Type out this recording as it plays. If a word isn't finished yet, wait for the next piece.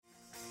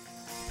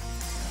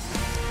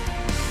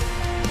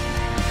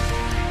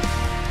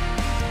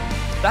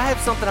I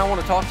have something I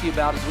want to talk to you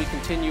about as we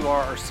continue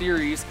our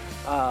series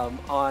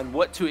on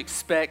what to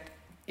expect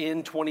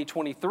in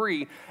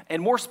 2023.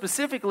 And more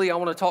specifically, I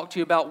want to talk to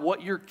you about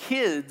what your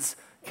kids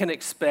can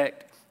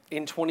expect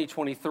in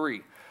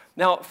 2023.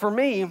 Now, for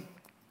me,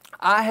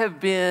 I have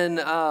been,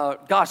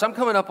 I'm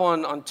coming up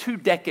on 2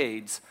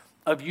 decades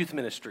of youth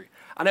ministry.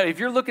 I know if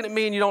you're looking at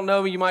me and you don't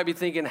know me, you might be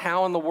thinking,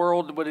 how in the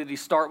world did he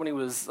start when he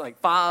was like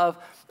 5?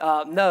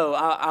 No,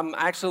 I'm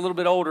actually a little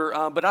bit older,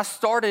 but I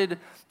started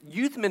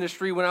youth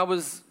ministry when I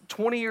was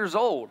 20 years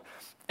old.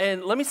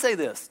 And let me say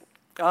this,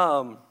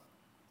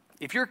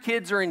 if your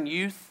kids are in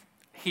youth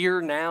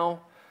here now,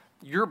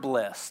 you're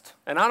blessed.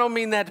 And I don't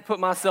mean that to put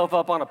myself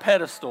up on a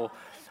pedestal.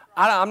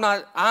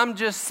 I'm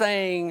just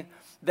saying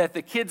that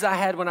the kids I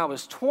had when I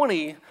was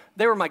 20,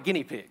 they were my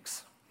guinea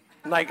pigs.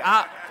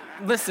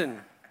 Listen,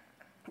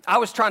 I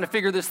was trying to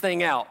figure this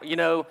thing out,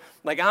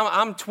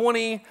 I'm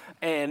 20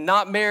 and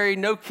not married,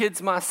 no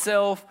kids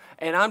myself,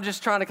 and I'm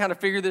just trying to kind of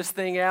figure this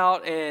thing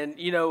out. And,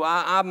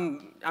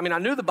 I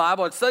knew the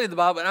Bible, I'd studied the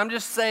Bible, but I'm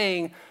just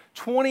saying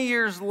 20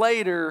 years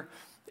later,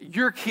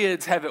 your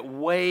kids have it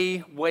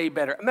way, way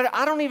better.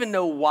 I don't even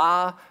know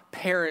why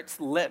parents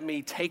let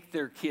me take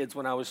their kids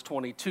when I was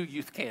 20 to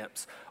youth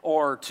camps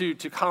or to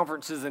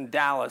conferences in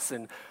Dallas.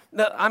 And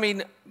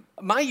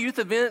my youth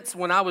events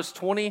when I was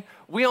 20,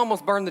 we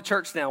almost burned the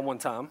church down one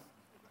time.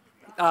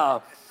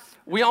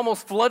 We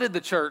almost flooded the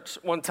church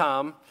one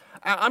time.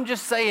 I'm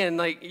just saying,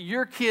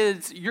 your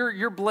kids,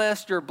 you're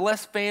blessed. You're a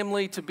blessed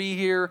family to be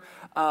here.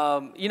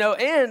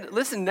 And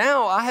listen,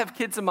 now I have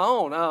kids of my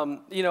own.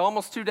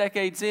 Almost 2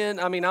 decades in.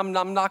 I'm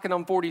knocking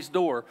on 40's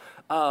door.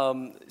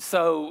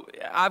 So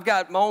I've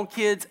got my own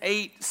kids,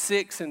 8,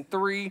 6, and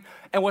 3.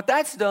 And what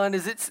that's done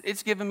is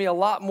it's given me a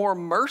lot more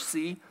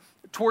mercy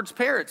towards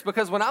parents,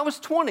 because when I was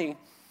 20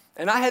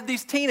 and I had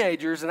these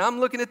teenagers and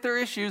I'm looking at their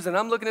issues and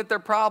I'm looking at their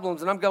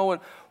problems and I'm going,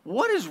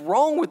 what is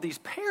wrong with these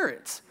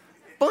parents?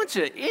 Bunch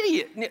of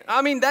idiot.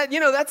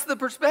 That's the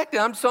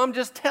perspective. I'm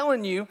just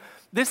telling you,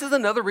 this is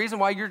another reason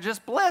why you're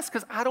just blessed,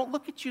 because I don't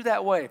look at you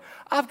that way.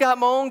 I've got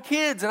my own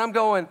kids and I'm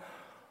going,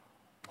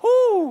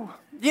 whoo,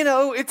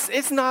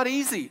 it's not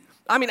easy.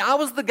 I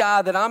was the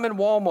guy that I'm in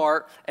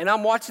Walmart and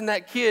I'm watching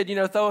that kid,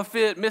 throw a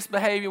fit,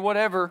 misbehavior,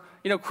 whatever,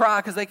 cry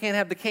because they can't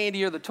have the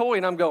candy or the toy.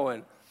 And I'm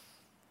going,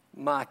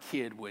 my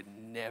kid would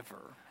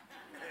never.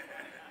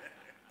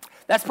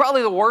 That's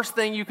probably the worst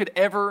thing you could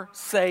ever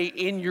say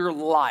in your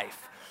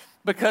life,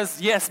 because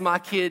yes, my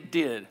kid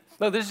did.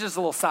 No, this is just a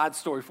little side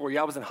story for you.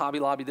 I was in Hobby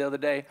Lobby the other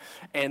day,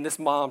 and this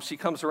mom, she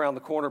comes around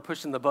the corner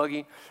pushing the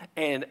buggy,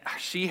 and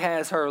she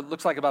has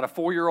looks like about a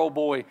 4-year-old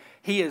boy.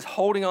 He is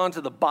holding on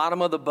to the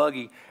bottom of the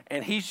buggy,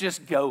 and he's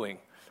just going.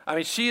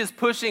 She is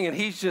pushing, and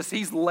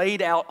he's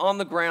laid out on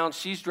the ground.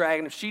 She's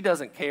dragging him. She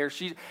doesn't care.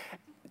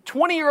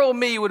 20-year-old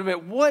me would have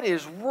been, what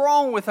is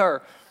wrong with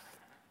her?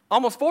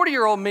 Almost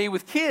 40-year-old me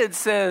with kids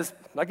says,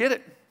 I get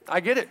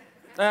it.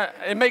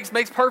 It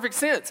makes perfect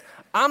sense.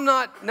 I'm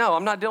not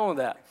dealing with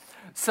that.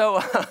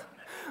 So,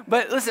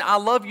 but listen, I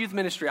love youth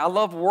ministry. I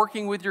love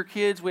working with your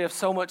kids. We have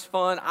so much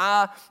fun.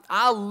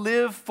 I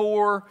live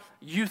for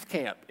youth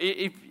camp.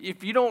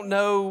 If you don't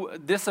know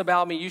this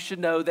about me, you should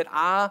know that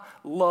I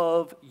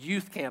love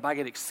youth camp. I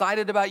get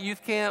excited about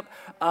youth camp,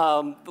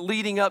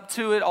 leading up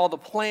to it, all the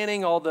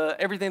planning,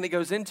 everything that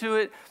goes into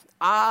it.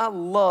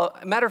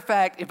 Matter of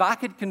fact, if I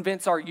could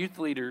convince our youth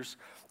leaders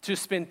to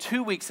spend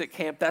 2 weeks at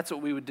camp, that's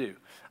what we would do.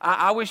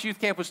 I wish youth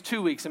camp was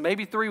 2 weeks and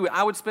maybe 3 weeks.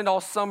 I would spend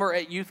all summer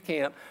at youth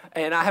camp,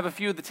 and I have a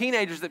few of the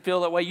teenagers that feel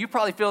that way. You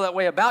probably feel that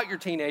way about your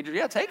teenagers.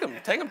 Yeah, take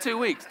them 2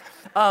 weeks.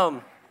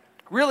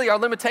 Really, our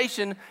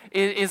limitation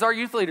is our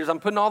youth leaders.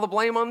 I'm putting all the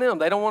blame on them.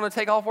 They don't want to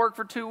take off work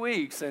for 2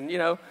 weeks and,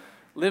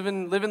 live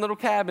in little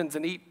cabins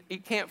and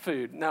eat camp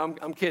food. No,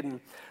 I'm kidding.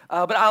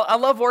 But I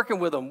love working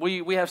with them.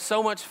 We have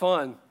so much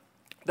fun.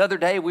 The other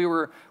day, we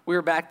were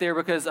back there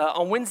because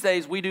on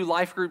Wednesdays, we do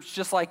life groups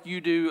just like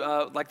you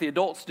do, like the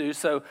adults do.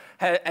 So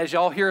as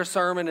y'all hear a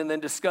sermon and then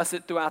discuss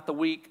it throughout the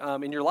week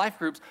in your life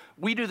groups,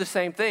 we do the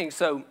same thing.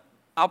 So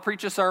I'll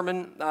preach a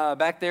sermon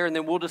back there, and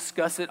then we'll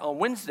discuss it on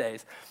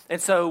Wednesdays. And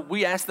so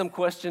we ask them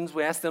questions.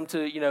 We ask them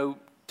to,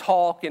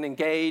 talk and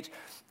engage.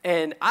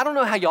 And I don't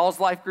know how y'all's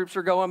life groups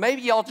are going.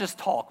 Maybe y'all just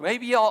talk.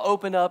 Maybe y'all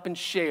open up and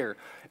share.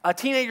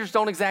 Teenagers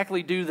don't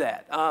exactly do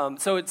that.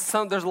 So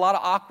there's a lot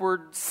of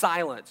awkward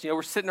silence.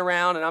 We're sitting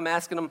around and I'm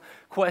asking them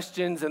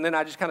questions, and then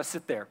I just kind of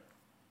sit there.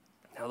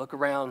 I look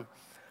around.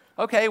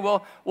 Okay,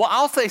 well,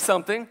 I'll say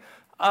something.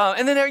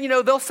 And then,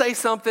 they'll say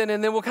something,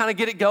 and then we'll kind of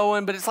get it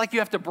going. But it's like you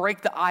have to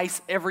break the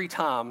ice every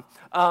time.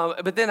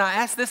 But then I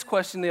asked this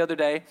question the other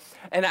day,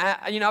 and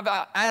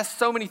I've asked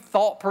so many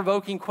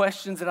thought-provoking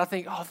questions that I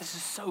think, oh, this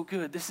is so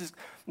good.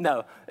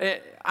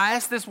 I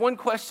asked this one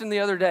question the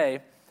other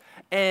day,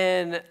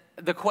 and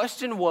the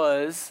question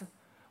was,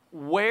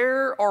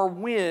 where or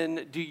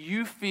when do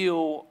you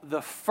feel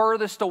the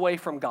furthest away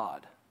from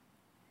God?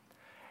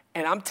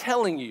 And I'm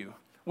telling you,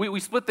 we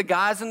split the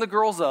guys and the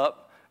girls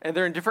up, and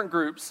they're in different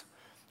groups.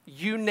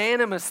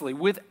 Unanimously,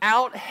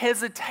 without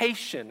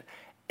hesitation,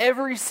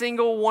 every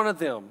single one of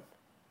them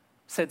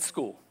said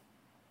school.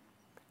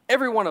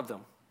 Every one of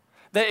them.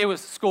 That it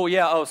was school,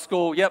 yeah, oh,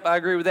 school, yep, I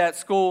agree with that.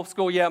 School,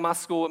 yeah, my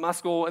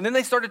school. And then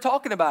they started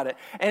talking about it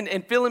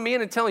and filling me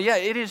in and telling me, yeah,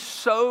 it is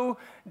so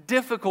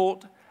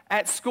difficult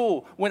at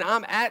school. When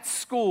I'm at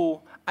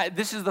school,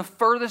 this is the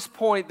furthest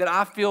point that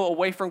I feel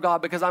away from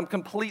God because I'm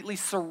completely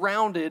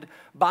surrounded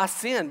by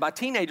sin, by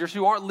teenagers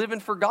who aren't living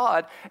for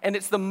God. And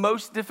it's the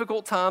most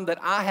difficult time that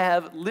I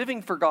have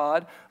living for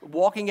God,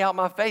 walking out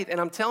my faith.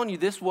 And I'm telling you,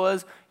 this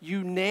was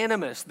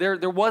unanimous.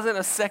 There wasn't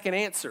a second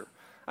answer.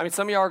 I mean,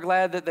 some of y'all are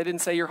glad that they didn't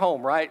say you're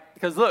home, right?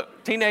 Because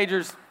look,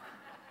 teenagers,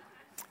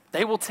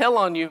 they will tell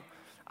on you.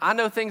 I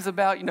know things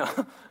about,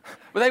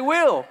 but they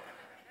will.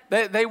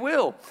 They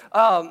will.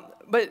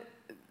 But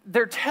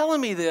they're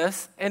telling me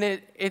this,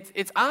 and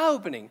it's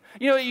eye-opening.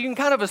 You can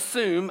kind of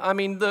assume, I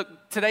mean,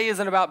 look, today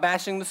isn't about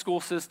bashing the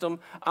school system.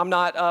 I'm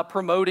not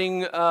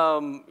promoting,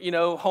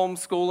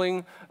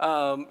 homeschooling.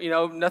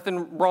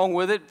 Nothing wrong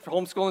with it.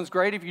 Homeschooling's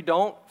great. If you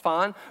don't,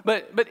 fine.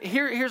 But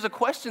here's a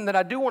question that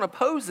I do want to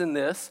pose in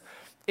this,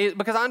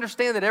 because I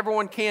understand that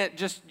everyone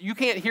you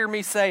can't hear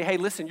me say, hey,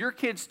 listen, your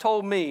kids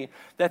told me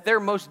that their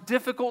most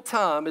difficult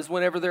time is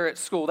whenever they're at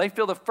school. They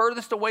feel the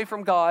furthest away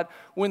from God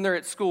when they're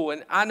at school.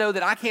 And I know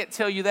that I can't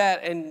tell you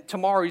that, and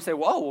tomorrow you say,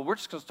 well, we're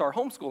just going to start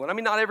homeschooling. I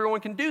mean, not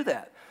everyone can do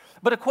that.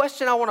 But a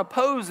question I want to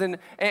pose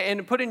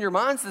and put in your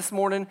minds this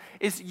morning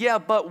is, yeah,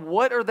 but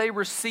what are they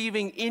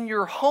receiving in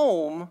your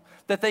home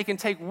that they can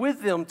take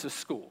with them to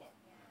school?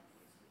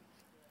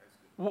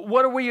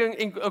 What are we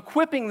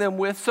equipping them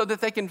with so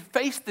that they can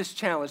face this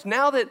challenge?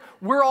 Now that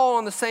we're all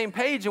on the same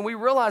page and we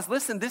realize,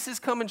 listen, this is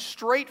coming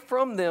straight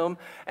from them,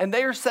 and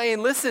they are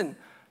saying, listen,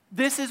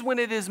 this is when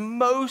it is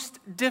most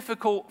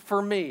difficult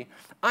for me.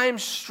 I am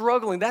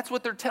struggling. That's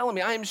what they're telling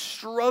me. I am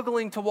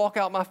struggling to walk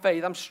out my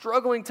faith. I'm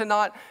struggling to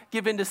not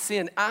give in to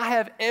sin. I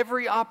have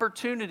every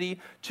opportunity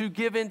to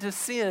give in to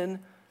sin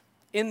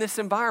in this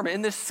environment,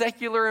 in this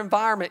secular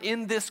environment,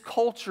 in this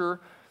culture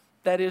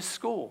that is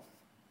school.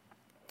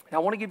 Now,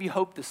 I want to give you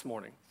hope this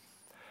morning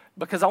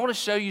because I want to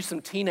show you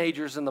some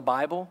teenagers in the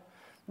Bible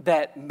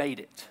that made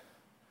it.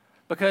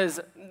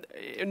 Because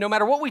no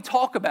matter what we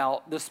talk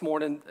about this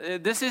morning,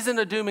 this isn't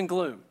a doom and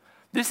gloom.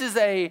 This is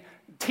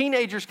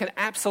teenagers can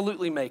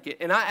absolutely make it,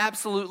 and I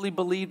absolutely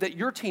believe that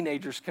your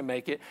teenagers can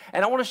make it.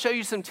 And I want to show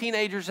you some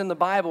teenagers in the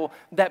Bible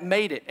that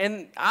made it,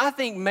 and I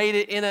think made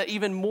it in an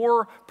even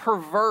more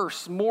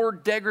perverse, more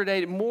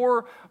degraded,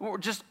 more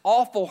just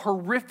awful,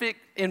 horrific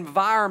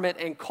environment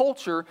and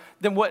culture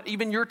than what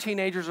even your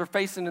teenagers are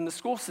facing in the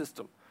school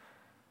system.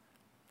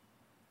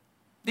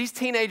 These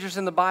teenagers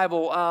in the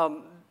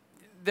Bible,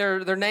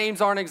 their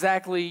names aren't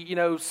exactly,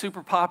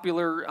 super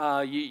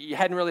popular. You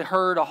hadn't really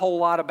heard a whole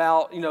lot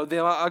about,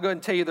 them. I'll go ahead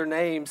and tell you their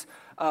names.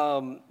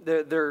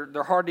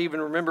 They're hard to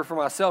even remember for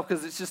myself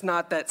because it's just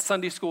not that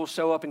Sunday school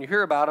show up and you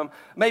hear about them.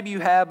 Maybe you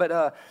have,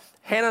 but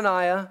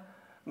Hananiah,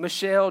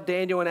 Mishael,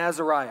 Daniel, and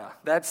Azariah.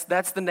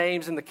 That's the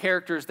names and the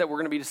characters that we're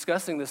going to be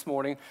discussing this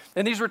morning.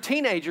 And these were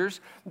teenagers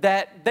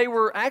that they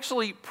were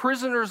actually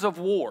prisoners of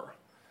war.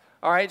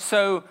 All right,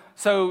 so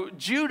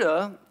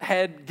Judah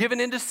had given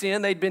into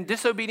sin. They'd been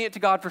disobedient to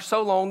God for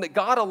so long that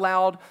God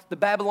allowed the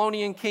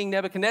Babylonian king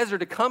Nebuchadnezzar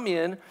to come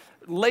in,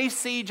 lay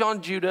siege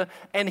on Judah,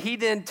 and he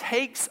then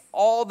takes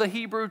all the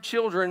Hebrew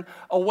children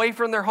away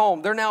from their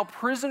home. They're now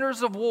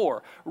prisoners of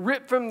war,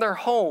 ripped from their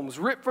homes,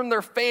 ripped from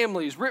their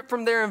families, ripped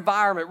from their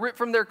environment, ripped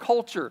from their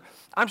culture.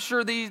 I'm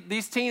sure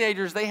these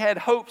teenagers, they had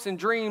hopes and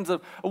dreams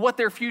of what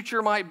their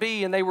future might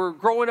be, and they were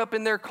growing up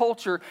in their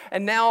culture,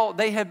 and now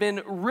they have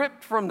been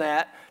ripped from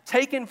that,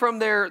 taken from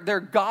their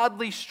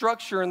godly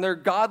structure and their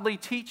godly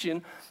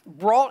teaching,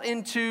 brought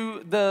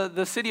into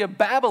the city of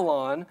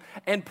Babylon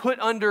and put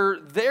under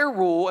their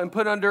rule and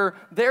put under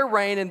their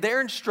reign and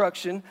their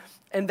instruction.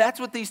 And that's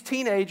what these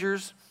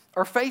teenagers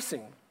are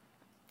facing.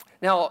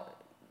 Now,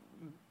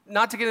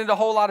 not to get into a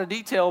whole lot of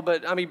detail,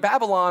 but I mean,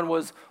 Babylon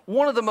was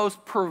one of the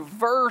most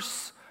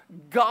perverse,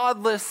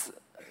 godless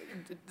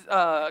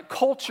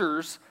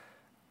cultures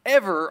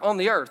ever on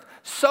the earth.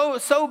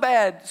 So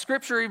bad,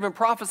 Scripture even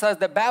prophesies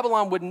that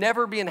Babylon would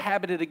never be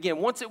inhabited again.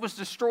 Once it was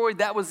destroyed,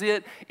 that was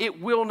it. It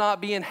will not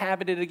be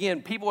inhabited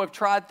again. People have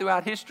tried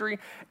throughout history,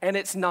 and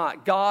it's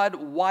not. God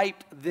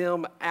wiped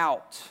them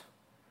out.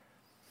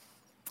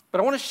 But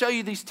I want to show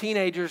you these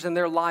teenagers and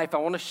their life. I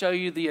want to show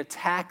you the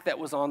attack that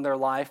was on their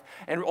life.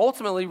 And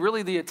ultimately,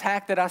 really, the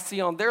attack that I see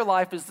on their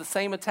life is the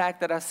same attack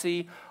that I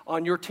see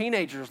on your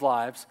teenagers'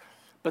 lives.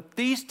 But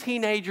these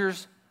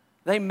teenagers,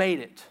 they made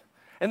it.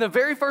 And the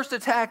very first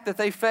attack that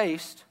they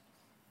faced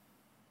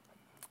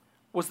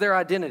was their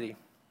identity.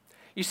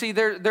 You see,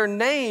 their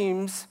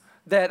names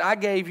that I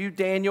gave you,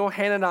 Daniel,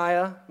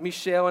 Hananiah,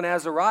 Mishael, and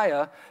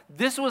Azariah,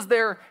 this was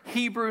their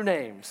Hebrew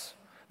names.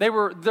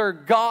 They're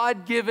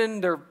God-given,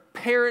 their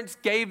parents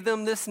gave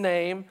them this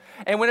name.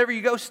 And whenever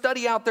you go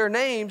study out their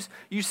names,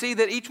 you see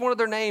that each one of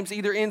their names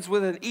either ends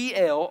with an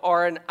E-L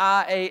or an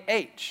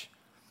I-A-H.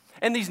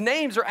 And these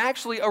names are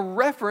actually a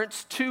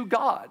reference to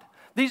God.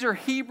 These are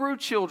Hebrew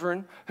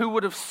children who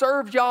would have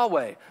served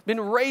Yahweh, been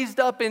raised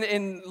up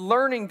in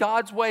learning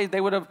God's way.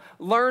 They would have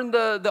learned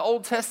the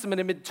Old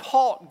Testament and been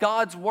taught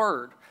God's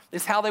word.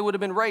 is how they would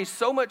have been raised,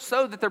 so much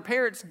so that their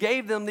parents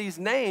gave them these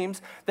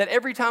names that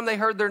every time they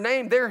heard their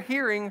name, they're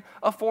hearing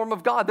a form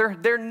of God.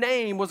 Their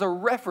name was a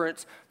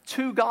reference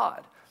to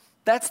God.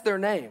 That's their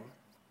name.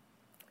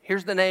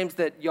 Here's the names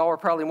that y'all are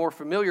probably more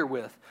familiar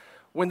with.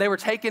 When they were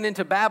taken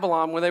into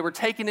Babylon, when they were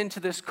taken into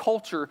this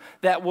culture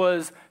that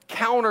was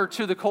counter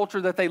to the culture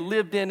that they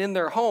lived in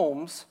their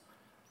homes,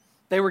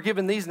 they were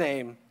given these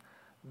names: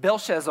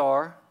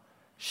 Belshazzar,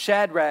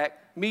 Shadrach,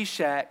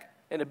 Meshach,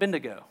 and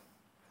Abednego.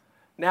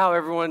 Now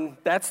everyone,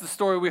 that's the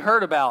story we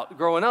heard about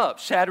growing up.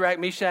 Shadrach,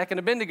 Meshach, and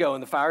Abednego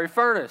in the fiery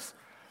furnace.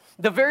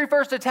 The very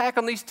first attack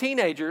on these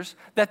teenagers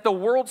that the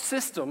world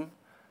system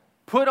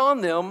put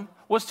on them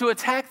was to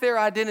attack their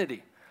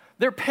identity.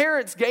 Their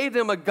parents gave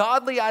them a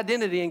godly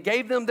identity and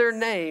gave them their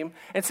name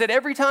and said,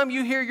 every time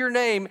you hear your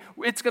name,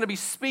 it's going to be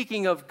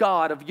speaking of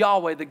God, of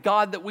Yahweh, the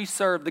God that we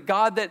serve, the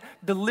God that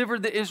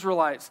delivered the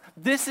Israelites.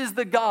 This is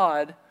the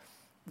God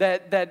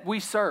that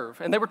we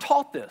serve. And they were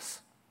taught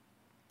this.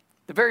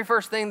 The very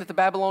first thing that the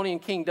Babylonian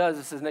king does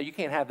is says, no, you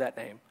can't have that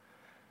name.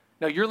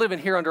 No, you're living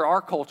here under our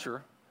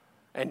culture,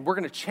 and we're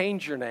going to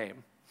change your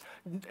name.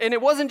 And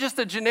it wasn't just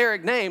a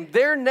generic name.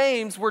 Their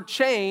names were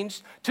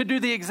changed to do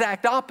the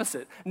exact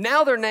opposite.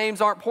 Now their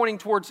names aren't pointing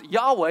towards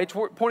Yahweh,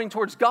 pointing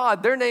towards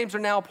God. Their names are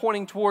now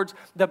pointing towards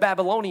the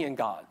Babylonian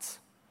gods,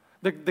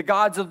 the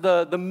gods of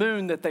the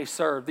moon that they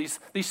served, these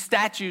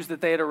statues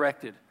that they had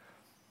erected.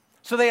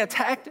 So they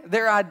attacked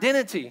their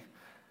identity.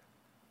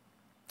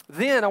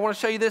 Then I want to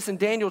show you this in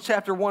Daniel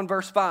chapter 1,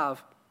 verse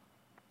 5.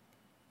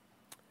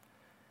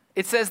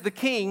 It says, the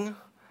king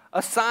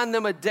assigned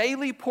them a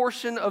daily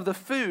portion of the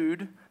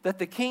food that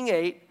the king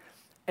ate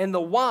and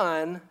the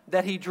wine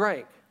that he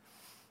drank.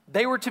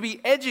 They were to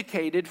be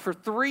educated for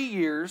 3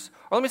 years,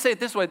 or let me say it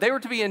this way, they were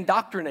to be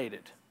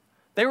indoctrinated.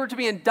 They were to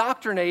be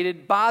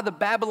indoctrinated by the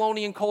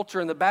Babylonian culture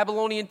and the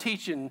Babylonian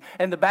teaching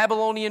and the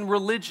Babylonian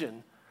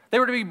religion. They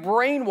were to be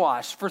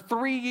brainwashed for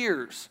 3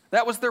 years.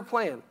 That was their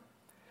plan.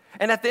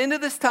 And at the end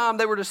of this time,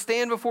 they were to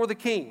stand before the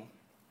king.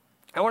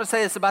 I want to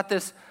say this about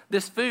this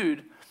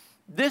food.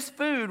 This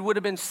food would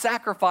have been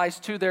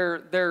sacrificed to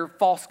their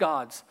false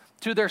gods,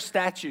 to their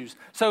statues.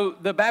 So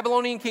the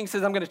Babylonian king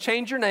says, I'm going to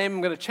change your name.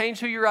 I'm going to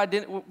change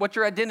what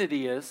your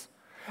identity is.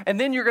 And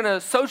then you're going to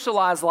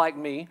socialize like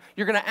me.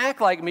 You're going to act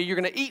like me. You're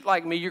going to eat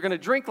like me. You're going to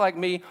drink like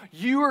me.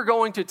 You are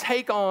going to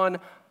take on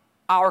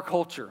our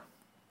culture.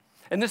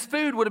 And this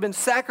food would have been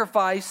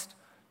sacrificed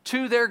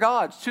to their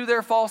gods, to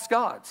their false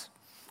gods.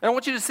 And I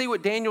want you to see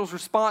what Daniel's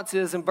response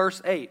is in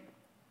verse 8.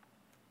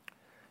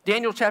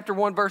 Daniel chapter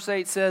 1, verse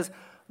 8 says,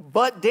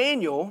 but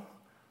Daniel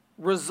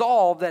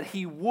resolved that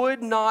he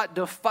would not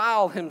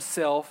defile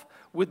himself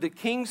with the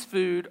king's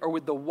food or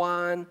with the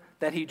wine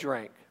that he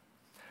drank.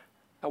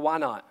 Now, why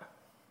not?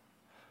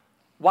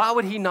 Why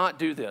would he not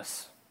do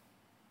this?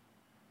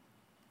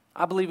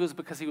 I believe it was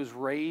because he was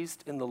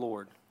raised in the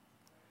Lord.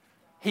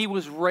 He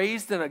was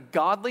raised in a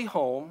godly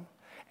home,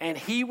 and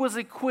he was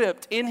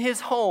equipped in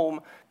his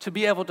home to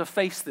be able to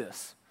face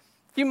this.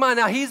 Keep in mind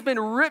now, he's been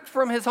ripped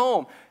from his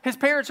home. His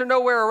parents are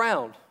nowhere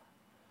around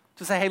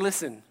to say, hey,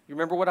 listen, you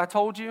remember what I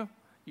told you?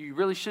 You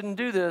really shouldn't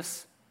do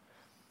this.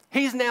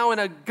 He's now in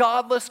a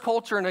godless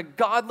culture, in a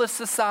godless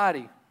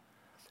society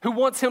who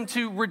wants him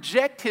to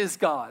reject his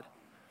God.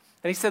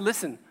 And he said,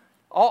 listen,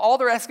 all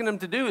they're asking him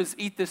to do is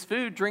eat this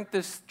food, drink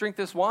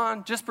this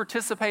wine, just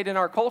participate in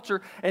our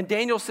culture. And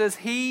Daniel says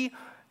he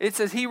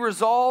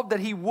resolved that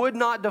he would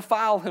not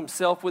defile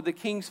himself with the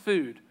king's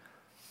food.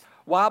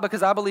 Why?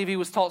 Because I believe he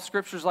was taught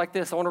scriptures like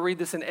this. I want to read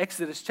this in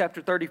Exodus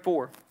chapter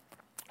 34,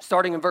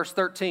 starting in verse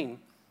 13.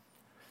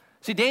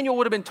 See, Daniel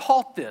would have been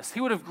taught this.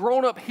 He would have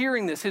grown up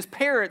hearing this. His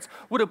parents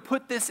would have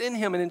put this in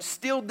him and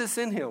instilled this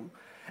in him.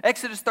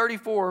 Exodus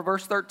 34,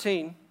 verse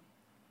 13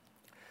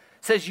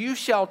 says, you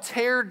shall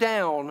tear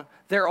down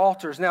their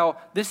altars. Now,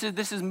 this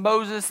is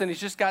Moses, and he's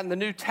just gotten the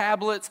new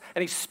tablets,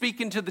 and he's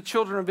speaking to the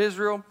children of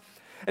Israel.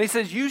 And he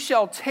says, you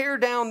shall tear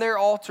down their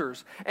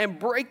altars and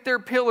break their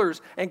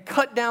pillars and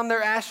cut down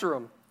their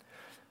Asherim.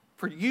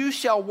 For you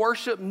shall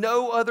worship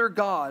no other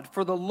God,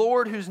 for the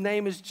Lord whose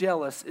name is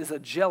jealous is a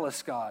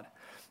jealous God.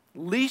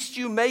 Lest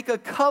you make a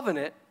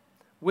covenant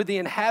with the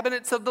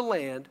inhabitants of the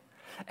land,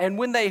 and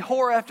when they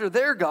whore after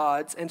their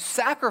gods and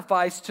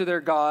sacrifice to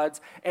their gods,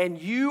 and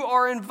you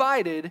are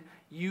invited,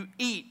 you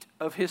eat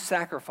of his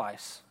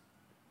sacrifice.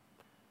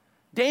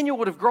 Daniel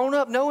would have grown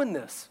up knowing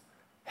this.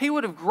 He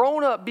would have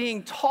grown up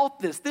being taught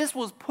this. This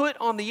was put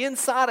on the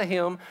inside of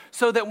him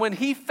so that when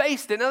he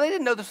faced it, now they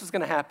didn't know this was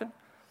going to happen.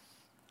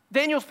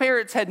 Daniel's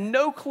parents had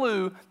no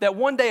clue that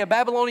one day a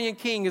Babylonian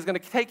king is going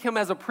to take him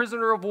as a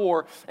prisoner of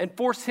war and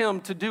force him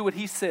to do what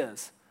he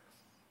says.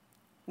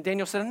 And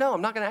Daniel said, no,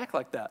 I'm not going to act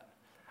like that.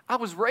 I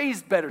was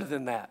raised better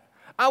than that.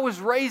 I was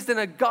raised in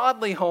a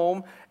godly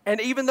home, and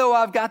even though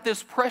I've got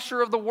this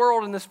pressure of the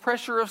world and this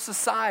pressure of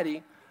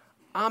society,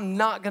 I'm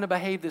not going to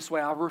behave this way.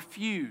 I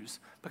refuse,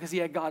 because he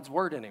had God's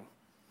word in him.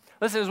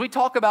 Listen, as we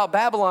talk about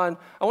Babylon,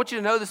 I want you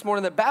to know this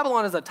morning that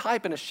Babylon is a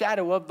type and a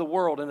shadow of the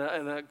world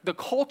and the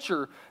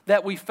culture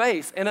that we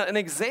face, and an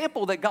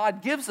example that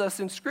God gives us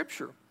in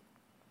Scripture.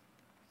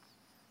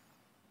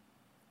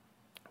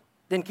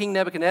 Then King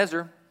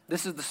Nebuchadnezzar,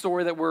 this is the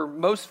story that we're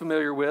most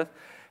familiar with,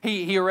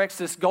 he erects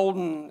this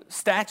golden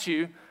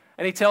statue,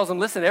 and he tells them,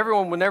 listen,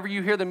 everyone, whenever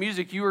you hear the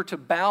music, you are to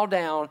bow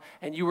down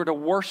and you are to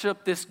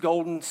worship this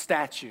golden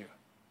statue.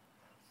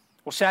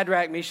 Well,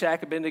 Shadrach,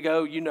 Meshach,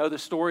 Abednego, you know the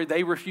story.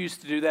 They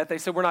refused to do that. They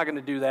said, we're not going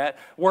to do that.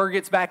 Word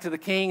gets back to the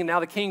king, and now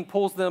the king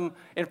pulls them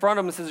in front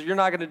of him and says, you're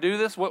not going to do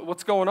this?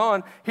 What's going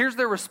on? Here's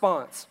their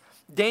response.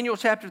 Daniel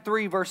chapter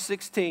 3, verse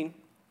 16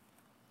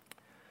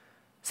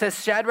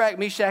 says, Shadrach,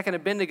 Meshach, and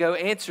Abednego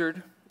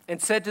answered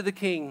and said to the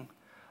king,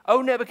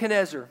 O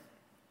Nebuchadnezzar,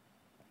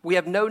 we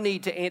have no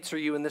need to answer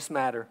you in this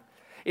matter.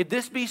 If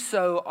this be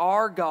so,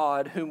 our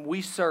God, whom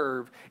we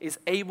serve, is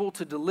able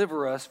to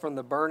deliver us from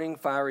the burning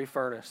fiery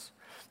furnace,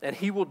 and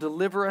he will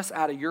deliver us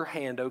out of your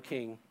hand, O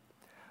king.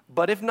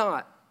 But if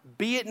not,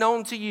 be it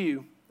known to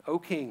you, O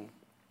king,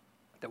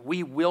 that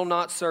we will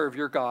not serve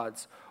your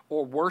gods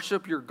or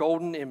worship your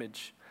golden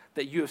image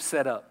that you have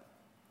set up.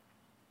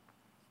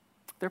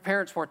 Their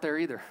parents weren't there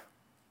either.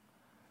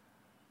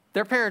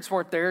 Their parents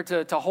weren't there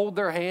to hold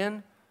their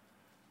hand,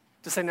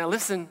 to say, now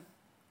listen,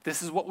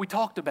 this is what we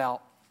talked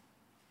about.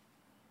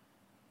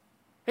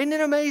 Isn't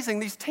it amazing?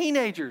 These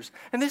teenagers.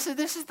 And this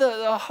is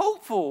the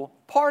hopeful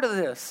part of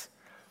this.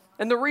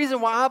 And the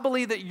reason why I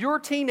believe that your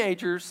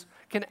teenagers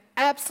can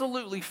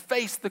absolutely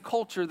face the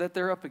culture that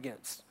they're up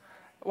against.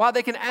 Why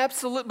they can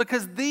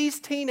because these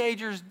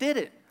teenagers did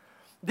it.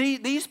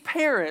 These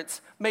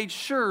parents made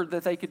sure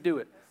that they could do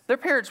it. Their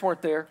parents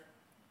weren't there.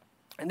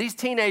 And these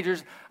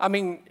teenagers,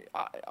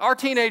 our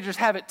teenagers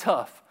have it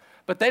tough.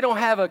 But they don't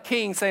have a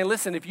king saying,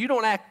 listen, if you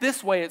don't act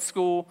this way at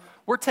school,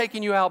 we're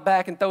taking you out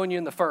back and throwing you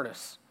in the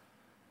furnace.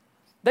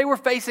 They were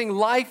facing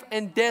life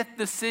and death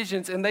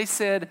decisions, and they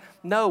said,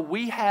 no,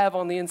 we have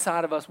on the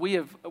inside of us, we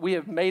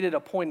have made it a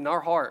point in our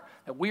heart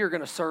that we are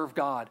going to serve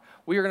God.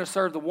 We are going to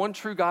serve the one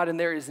true God, and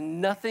there is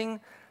nothing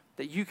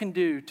that you can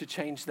do to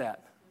change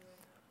that.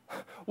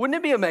 Wouldn't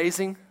it be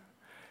amazing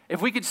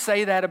if we could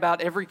say that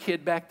about every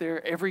kid back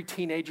there, every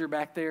teenager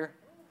back there?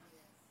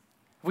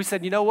 We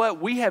said, you know what?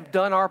 We have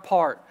done our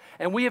part,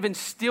 and we have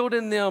instilled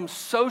in them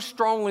so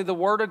strongly the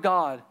Word of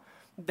God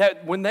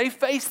that when they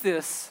face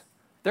this,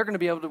 they're going to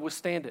be able to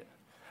withstand it.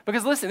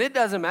 Because listen, it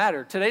doesn't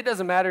matter. Today it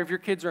doesn't matter if your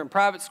kids are in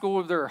private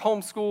school, if they're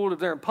homeschooled, if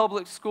they're in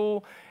public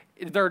school,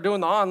 if they're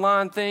doing the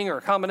online thing or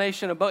a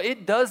combination of both.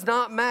 It does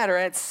not matter.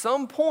 At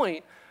some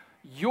point,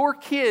 your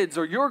kids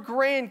or your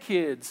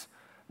grandkids,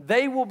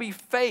 they will be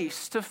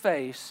face to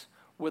face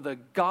with a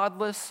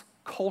godless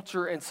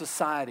culture and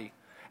society,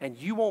 and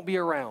you won't be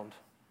around.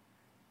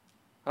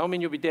 I don't mean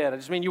you'll be dead. I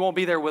just mean you won't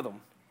be there with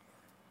them.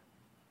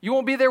 You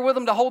won't be there with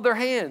them to hold their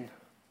hand.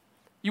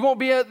 You won't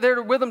be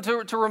there with them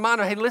to remind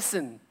them, hey,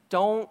 listen,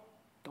 don't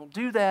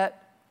do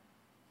that.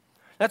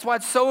 That's why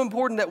it's so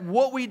important that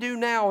what we do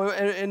now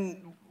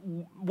and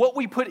what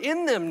we put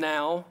in them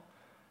now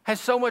has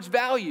so much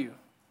value.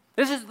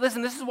 This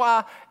is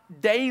why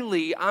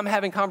daily I'm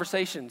having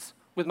conversations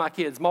with my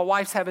kids. My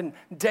wife's having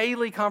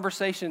daily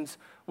conversations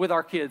with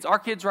our kids. Our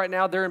kids right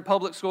now, they're in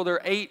public school. They're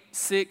 8,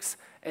 6,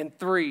 and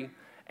 3.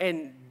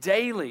 And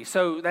daily,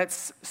 so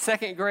that's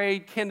second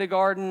grade,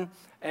 kindergarten,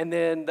 and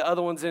then the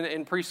other one's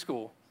in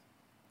preschool.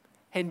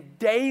 And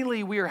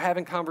daily we are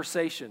having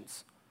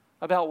conversations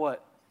about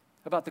what?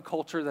 About the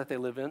culture that they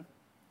live in.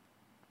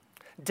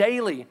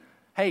 Daily,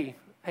 hey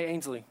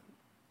Ainsley,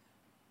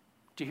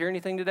 did you hear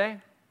anything today?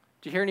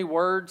 Did you hear any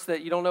words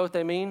that you don't know what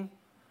they mean?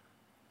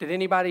 Did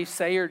anybody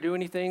say or do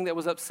anything that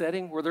was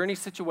upsetting? Were there any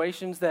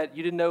situations that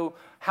you didn't know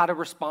how to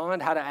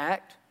respond, how to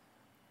act?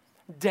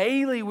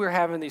 Daily we're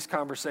having these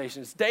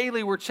conversations.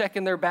 Daily we're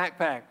checking their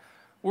backpack.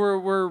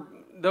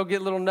 They'll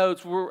get little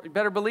notes. You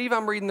better believe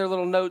I'm reading their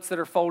little notes that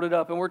are folded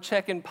up, and we're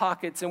checking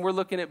pockets, and we're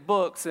looking at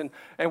books, and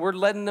we're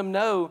letting them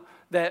know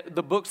that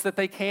the books that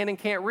they can and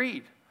can't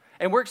read.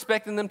 And we're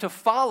expecting them to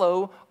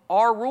follow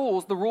our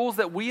rules, the rules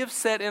that we have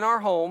set in our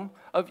home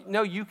of,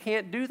 no, you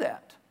can't do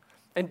that.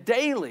 And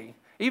daily,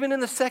 even in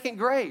the second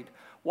grade.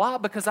 Why?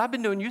 Because I've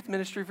been doing youth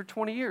ministry for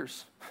 20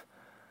 years.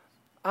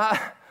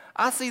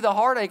 I see the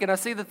heartache, and I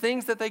see the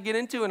things that they get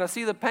into, and I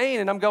see the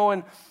pain, and I'm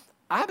going,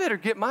 I better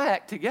get my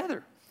act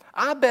together.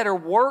 I better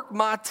work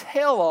my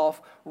tail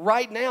off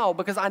right now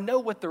because I know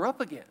what they're up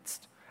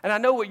against. And I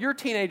know what your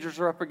teenagers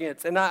are up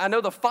against. And I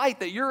know the fight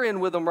that you're in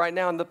with them right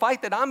now and the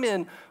fight that I'm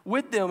in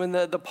with them and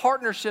the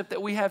partnership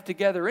that we have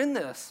together in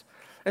this.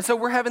 And so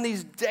we're having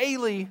these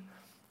daily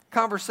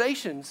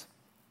conversations.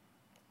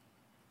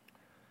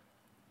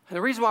 And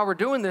the reason why we're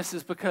doing this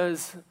is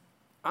because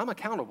I'm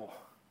accountable.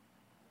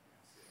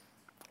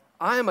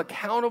 I am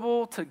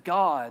accountable to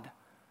God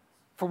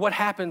for what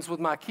happens with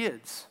my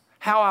kids,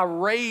 how I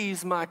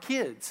raise my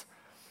kids.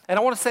 And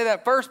I want to say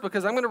that first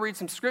because I'm going to read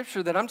some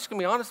scripture that I'm just going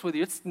to be honest with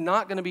you. It's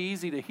not going to be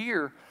easy to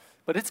hear,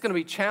 but it's going to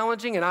be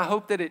challenging, and I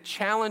hope that it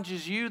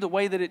challenges you the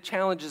way that it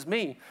challenges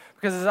me.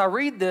 Because as I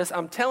read this,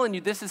 I'm telling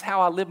you this is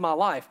how I live my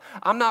life.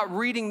 I'm not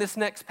reading this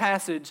next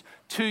passage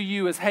to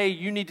you as, hey,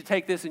 you need to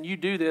take this and you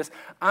do this.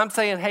 I'm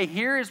saying, hey,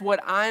 here is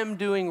what I'm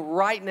doing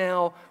right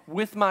now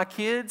with my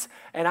kids,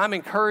 and I'm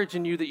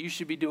encouraging you that you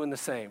should be doing the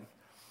same.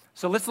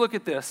 So let's look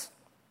at this.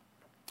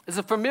 It's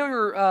a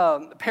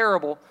familiar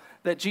parable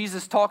that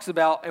Jesus talks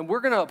about, and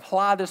we're going to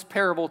apply this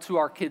parable to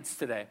our kids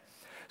today.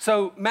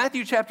 So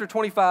Matthew chapter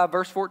 25,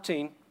 verse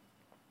 14,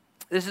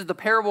 this is the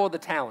parable of the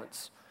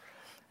talents.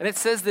 And it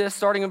says this,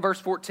 starting in verse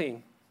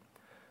 14.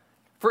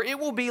 For it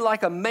will be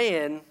like a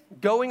man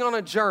going on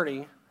a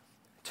journey.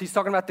 He's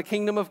talking about the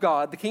kingdom of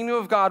God. The kingdom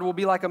of God will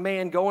be like a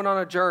man going on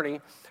a journey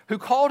who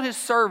called his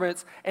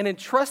servants and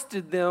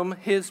entrusted them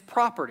his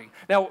property.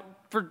 Now,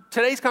 for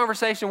today's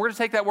conversation, we're going to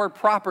take that word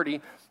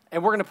property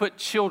and we're going to put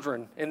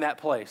children in that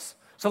place.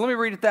 So let me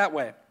read it that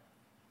way.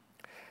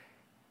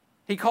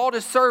 He called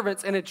his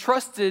servants and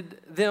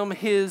entrusted them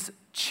his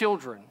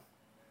children.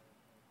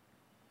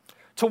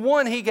 To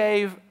one he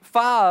gave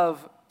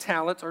 5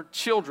 talents or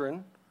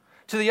children.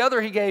 To the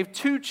other he gave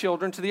 2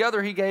 children. To the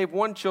other he gave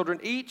 1 children,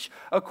 each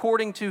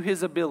according to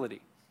his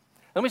ability.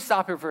 Let me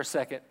stop here for a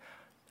second.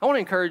 I want to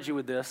encourage you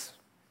with this.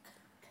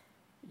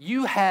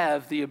 You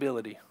have the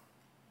ability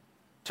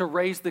to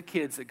raise the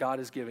kids that God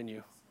has given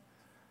you.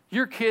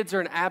 Your kids are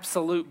an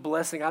absolute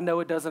blessing. I know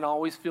it doesn't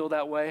always feel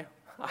that way.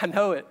 I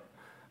know it.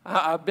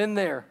 I've been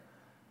there.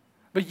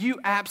 But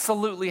you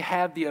absolutely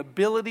have the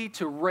ability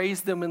to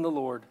raise them in the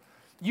Lord.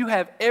 You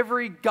have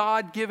every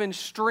God-given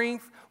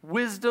strength,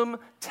 wisdom,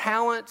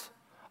 talent,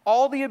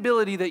 all the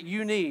ability that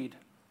you need.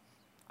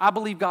 I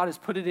believe God has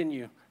put it in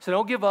you. So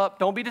don't give up.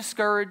 Don't be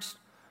discouraged.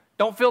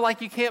 Don't feel like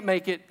you can't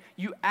make it.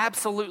 You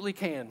absolutely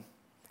can.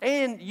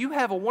 And you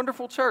have a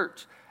wonderful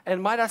church.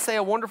 And might I say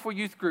a wonderful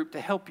youth group to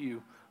help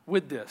you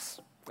with this.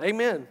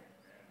 Amen.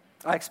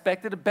 I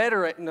expected a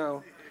better,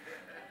 no.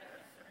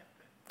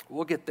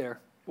 We'll get there.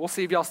 We'll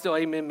see if y'all still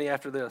amen me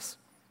after this.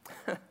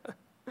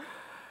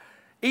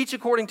 Each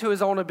according to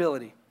his own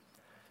ability.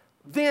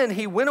 Then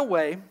he went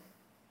away,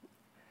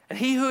 and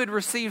he who had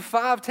received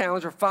 5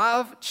 talents or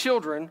 5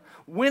 children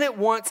went at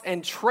once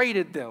and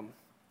traded them.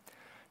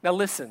 Now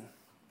listen,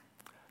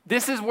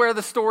 this is where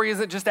the story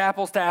isn't just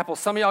apples to apples.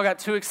 Some of y'all got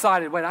too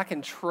excited. Wait, I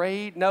can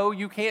trade? No,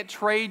 you can't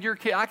trade your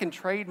kid. I can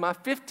trade my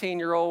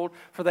 15-year-old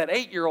for that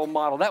 8-year-old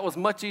model. That was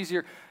much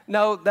easier.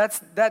 No,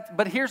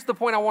 but here's the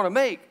point I want to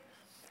make.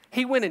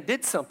 He went and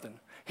did something.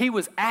 He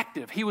was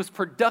active. He was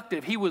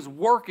productive. He was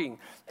working.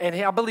 And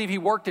I believe he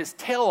worked his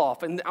tail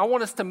off. And I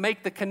want us to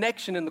make the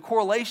connection and the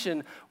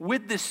correlation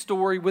with this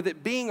story, with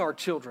it being our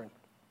children.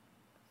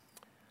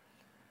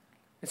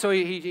 And so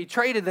he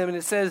traded them, and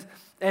it says,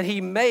 and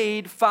he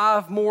made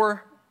 5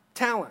 more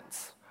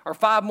talents, or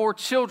 5 more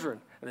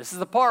children. And this is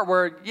the part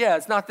where,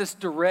 it's not this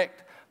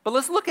direct, but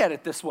let's look at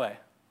it this way.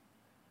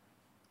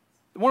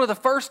 One of the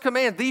first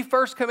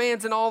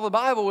commands in all the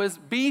Bible is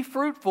be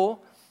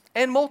fruitful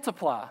and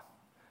multiply.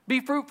 Be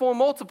fruitful and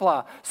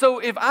multiply. So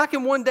if I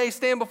can one day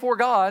stand before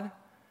God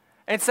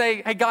and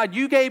say, hey, God,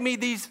 you gave me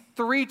these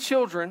 3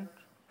 children,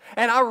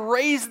 and I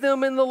raised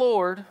them in the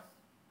Lord,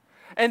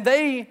 and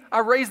I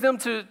raised them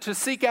to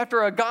seek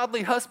after a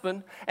godly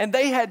husband, and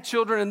they had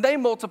children, and they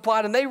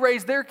multiplied, and they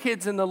raised their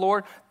kids in the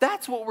Lord.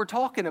 That's what we're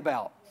talking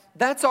about.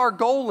 That's our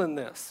goal in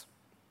this.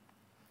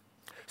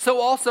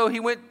 So also he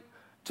went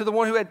to the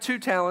one who had 2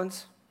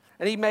 talents,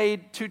 and he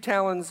made 2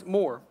 talents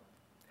more.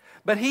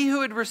 But he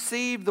who had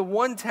received the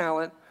 1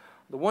 talent,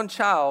 the 1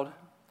 child,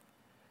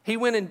 he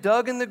went and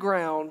dug in the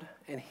ground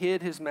and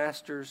hid his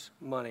master's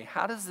money.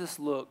 How does this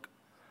look?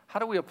 How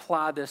do we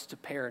apply this to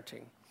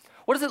parenting?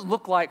 What does it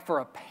look like for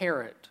a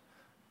parent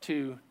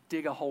to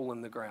dig a hole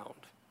in the ground?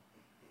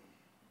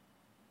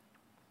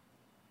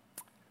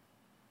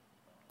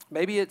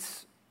 Maybe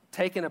it's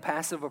taking a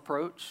passive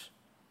approach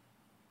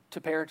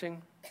to parenting,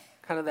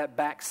 kind of that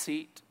back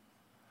seat.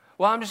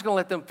 Well, I'm just going to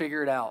let them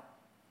figure it out.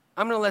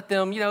 I'm going to let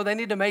them, they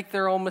need to make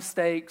their own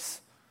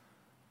mistakes.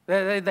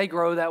 They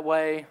grow that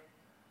way.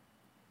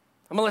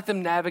 I'm going to let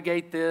them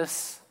navigate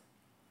this.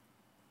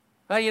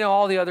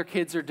 All the other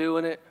kids are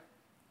doing it.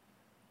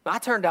 I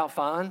turned out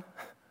fine.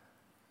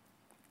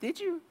 Did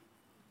you?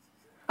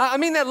 I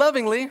mean that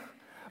lovingly.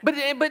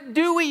 But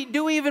do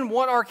we even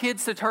want our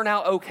kids to turn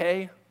out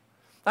okay?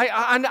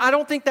 I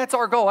don't think that's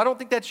our goal. I don't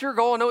think that's your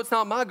goal. I know it's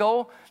not my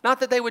goal. Not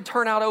that they would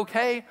turn out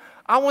okay.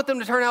 I want them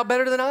to turn out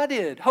better than I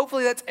did.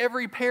 Hopefully that's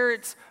every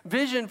parent's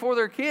vision for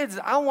their kids.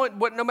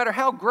 No matter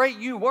how great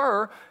you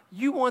were,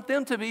 you want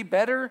them to be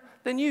better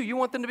than you. You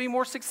want them to be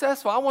more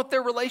successful. I want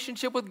their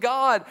relationship with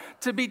God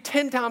to be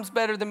 10 times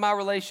better than my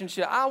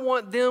relationship. I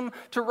want them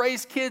to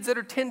raise kids that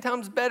are 10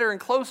 times better and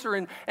closer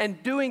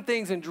and doing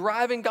things and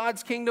driving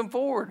God's kingdom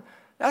forward.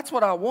 That's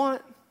what I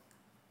want.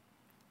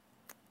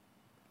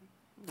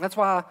 That's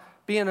why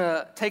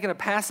taking a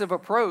passive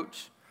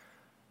approach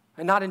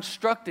and not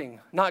instructing,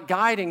 not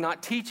guiding,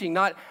 not teaching,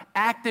 not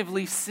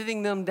actively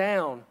sitting them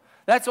down.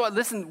 That's why,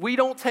 listen, we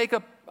don't take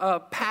a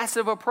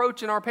passive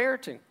approach in our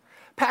parenting.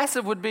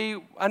 Passive would be,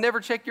 I never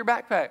check your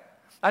backpack.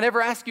 I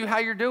never ask you how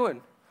you're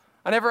doing.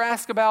 I never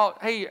ask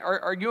about, hey,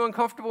 are you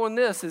uncomfortable in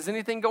this? Is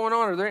anything going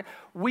on?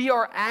 We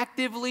are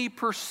actively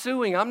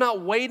pursuing. I'm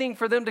not waiting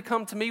for them to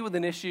come to me with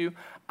an issue.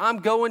 I'm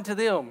going to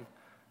them.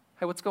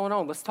 Hey, what's going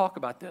on? Let's talk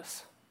about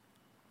this.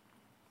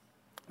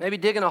 Maybe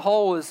digging a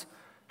hole is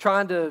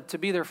trying to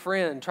be their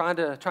friend, trying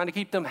to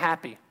keep them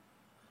happy.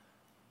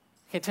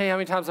 Can't tell you how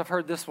many times I've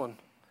heard this one.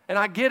 And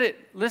I get it.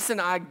 Listen,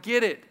 I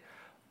get it.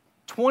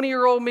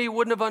 20-year-old me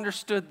wouldn't have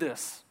understood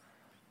this.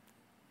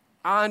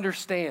 I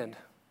understand.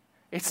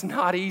 It's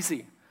not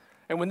easy.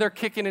 And when they're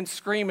kicking and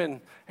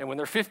screaming, and when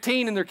they're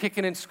 15 and they're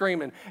kicking and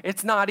screaming,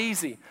 it's not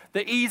easy.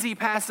 The easy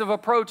passive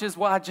approach is,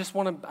 well, I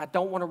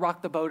don't want to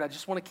rock the boat. I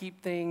just want to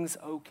keep things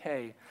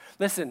okay.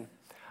 Listen,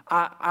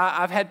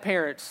 I've had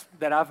parents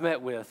that I've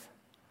met with,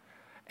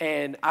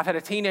 and I've had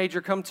a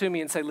teenager come to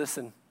me and say,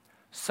 listen,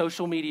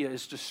 social media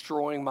is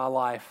destroying my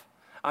life.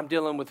 I'm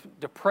dealing with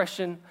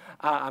depression.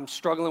 I'm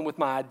struggling with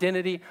my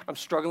identity. I'm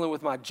struggling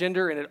with my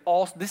gender. And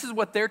this is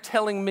what they're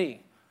telling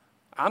me.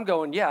 I'm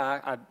going,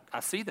 yeah, I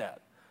see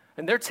that.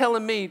 And they're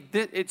telling me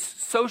it's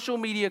social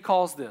media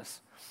caused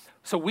this.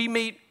 So we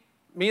meet,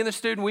 me and the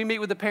student, we meet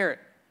with the parent.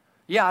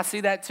 Yeah, I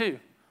see that too.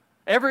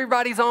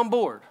 Everybody's on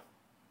board.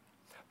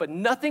 But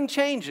nothing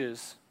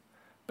changes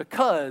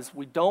because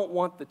we don't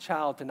want the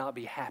child to not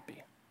be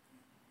happy.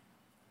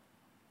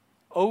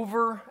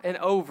 Over and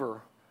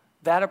over,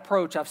 that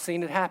approach, I've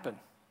seen it happen.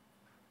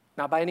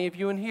 Not by any of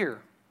you in here.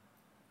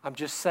 I'm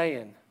just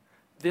saying,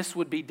 this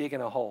would be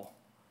digging a hole.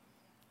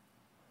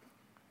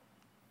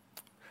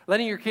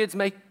 Letting your kids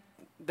make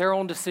their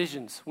own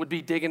decisions would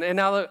be digging. And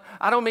now,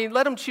 I don't mean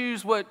let them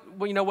choose what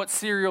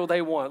cereal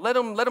they want. Let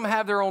them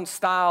have their own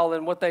style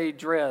and what they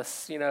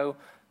dress.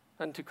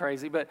 Nothing too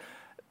crazy, but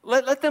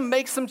let them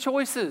make some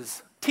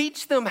choices.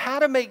 Teach them how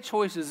to make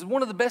choices. It's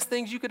one of the best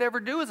things you could ever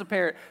do as a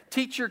parent.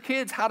 Teach your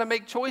kids how to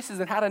make choices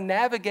and how to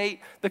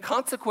navigate the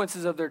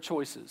consequences of their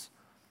choices.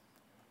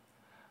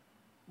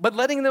 But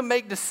letting them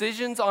make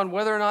decisions on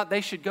whether or not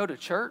they should go to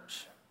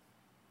church,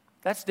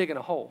 that's digging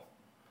a hole.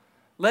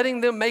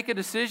 Letting them make a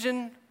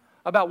decision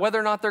about whether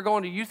or not they're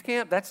going to youth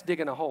camp, that's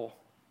digging a hole.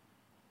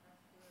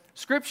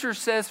 Scripture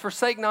says,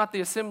 forsake not the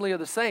assembly of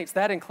the saints.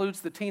 That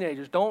includes the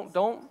teenagers. Don't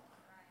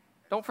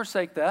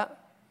forsake that.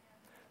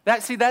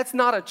 That's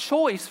not a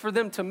choice for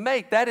them to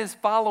make. That is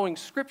following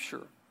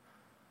Scripture.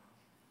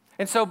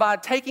 And so by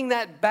taking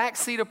that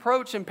backseat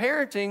approach in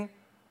parenting,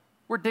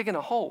 we're digging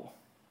a hole.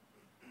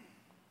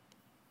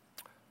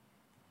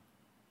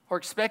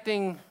 Or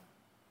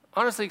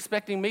honestly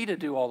expecting me to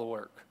do all the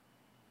work.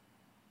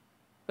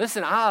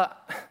 Listen, I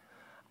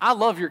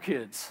love your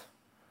kids.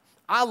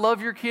 I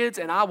love your kids,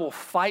 and I will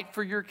fight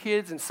for your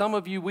kids. And some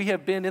of you, we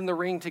have been in the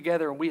ring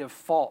together, and we have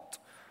fought.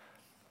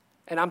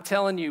 And I'm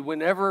telling you,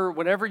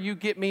 whenever you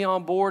get me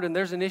on board and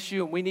there's an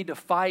issue and we need to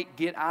fight,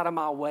 get out of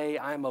my way.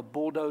 I'm a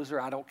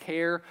bulldozer. I don't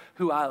care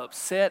who I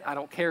upset. I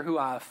don't care who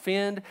I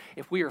offend.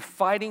 If we are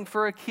fighting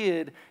for a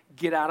kid,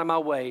 get out of my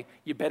way.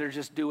 You better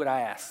just do what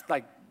I ask.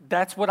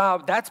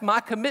 That's my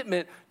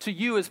commitment to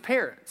you as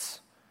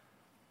parents.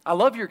 I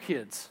love your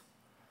kids.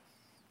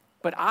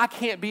 But I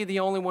can't be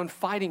the only one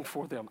fighting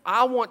for them.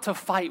 I want to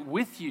fight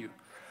with you.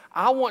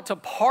 I want to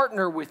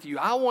partner with you.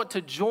 I want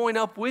to join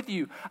up with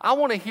you. I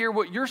want to hear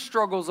what your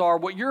struggles are,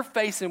 what you're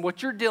facing,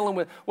 what you're dealing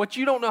with, what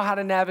you don't know how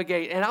to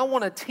navigate. And I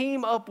want to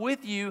team up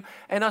with you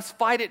and us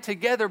fight it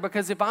together,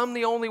 because if I'm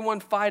the only one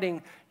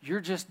fighting,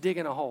 you're just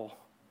digging a hole.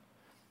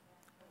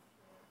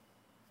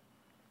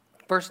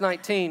 Verse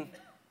 19.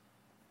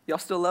 Y'all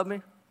still love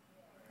me?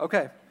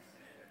 Okay.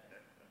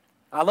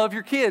 I love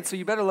your kids, so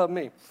you better love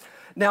me.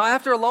 Now,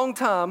 after a long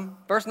time,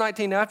 verse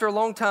 19, after a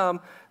long time,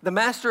 the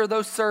master of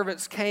those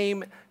servants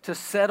came to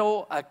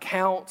settle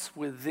accounts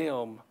with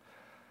them.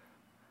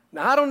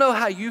 Now, I don't know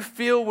how you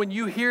feel when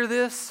you hear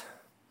this,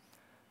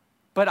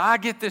 but I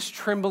get this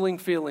trembling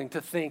feeling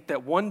to think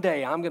that one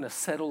day I'm going to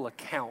settle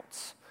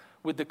accounts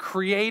with the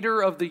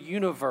creator of the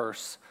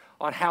universe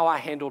on how I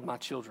handled my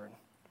children.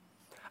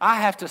 I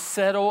have to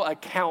settle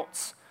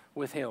accounts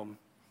with him,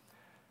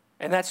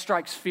 and that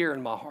strikes fear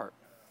in my heart.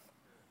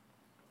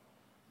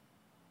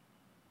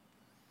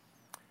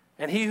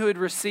 And he who had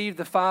received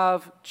the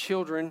 5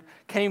 children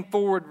came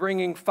forward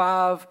bringing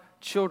 5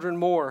 children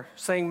more,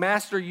 saying,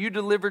 Master, you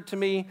delivered to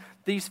me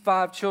these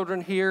 5 children.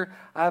 Here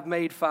I have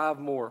made 5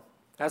 more.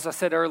 As I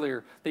said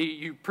earlier,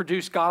 you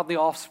produce godly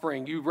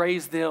offspring. You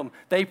raise them.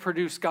 They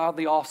produce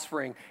godly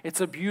offspring. It's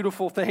a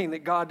beautiful thing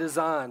that God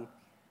designed.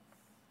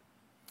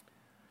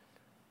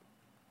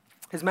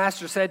 His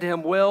master said to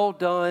him, well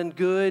done,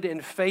 good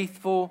and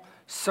faithful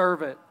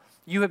servant.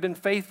 You have been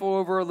faithful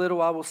over a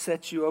little, I will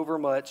set you over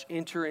much.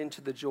 Enter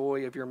into the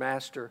joy of your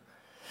master.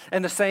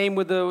 And the same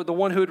with the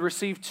one who had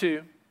received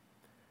 2.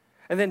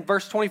 And then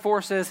verse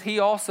 24 says, he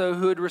also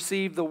who had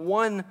received the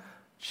 1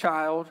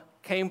 child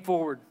came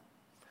forward,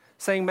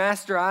 saying,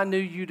 Master, I knew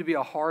you to be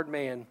a hard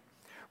man,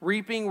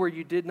 reaping where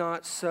you did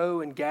not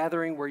sow and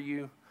gathering where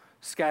you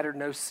scattered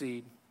no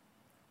seed.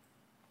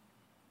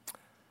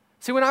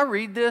 See, when I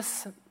read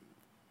this,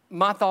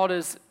 my thought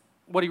is,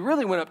 what he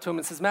really went up to him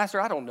and says, Master,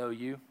 I don't know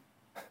you.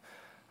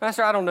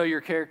 Master, I don't know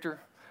your character.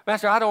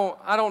 Master, I don't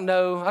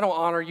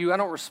honor you. I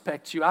don't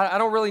respect you. I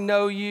don't really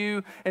know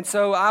you. And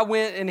so I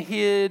went and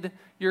hid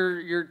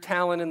your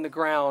talent in the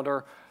ground,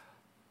 or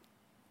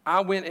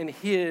I went and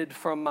hid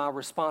from my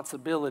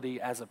responsibility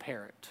as a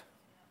parent.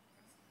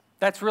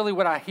 That's really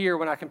what I hear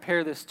when I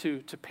compare this to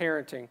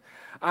parenting.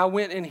 I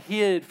went and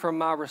hid from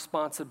my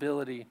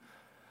responsibility.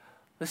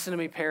 Listen to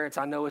me, parents.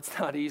 I know it's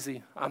not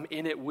easy. I'm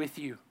in it with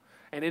you.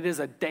 And it is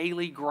a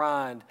daily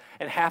grind.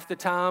 And half the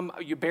time,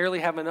 you barely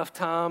have enough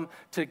time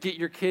to get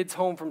your kids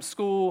home from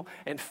school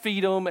and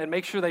feed them and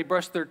make sure they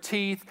brush their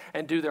teeth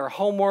and do their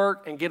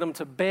homework and get them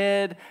to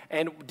bed.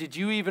 And did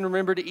you even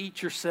remember to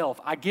eat yourself?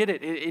 I get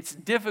it. It's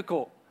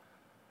difficult.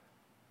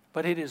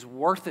 But it is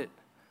worth it.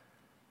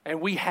 And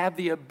we have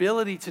the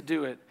ability to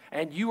do it.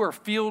 And you are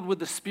filled with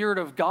the Spirit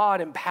of God,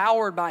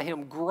 empowered by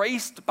Him,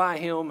 graced by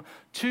Him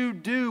to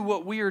do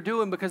what we are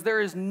doing, because there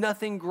is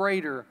nothing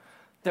greater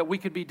that we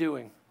could be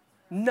doing.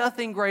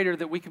 Nothing greater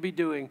that we could be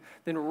doing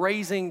than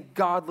raising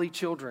godly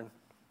children.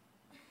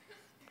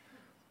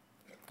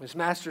 His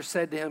master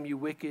said to him, "You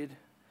wicked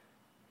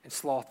and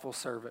slothful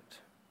servant."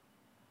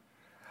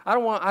 I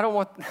don't want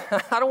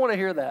to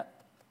hear that.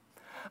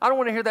 I don't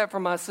want to hear that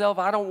from myself.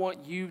 I don't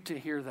want you to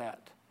hear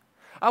that.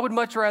 I would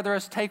much rather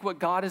us take what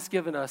God has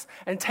given us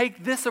and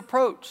take this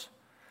approach.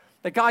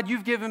 That God,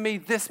 you've given me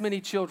this many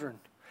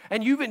children,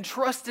 and you've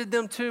entrusted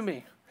them to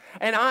me.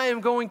 And I am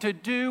going to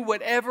do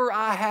whatever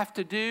I have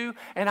to do,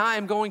 and I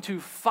am going to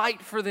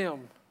fight for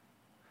them.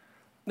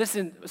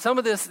 Listen, some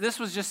of this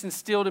was just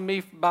instilled in me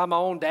by my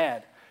own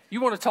dad.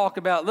 You want to talk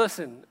about,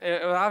 listen,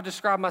 I've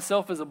described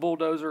myself as a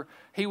bulldozer.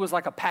 He was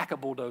like a pack of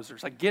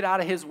bulldozers. Like, get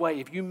out of his way.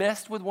 If you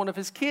messed with one of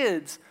his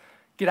kids,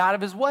 get out of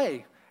his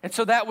way. And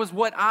so that was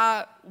what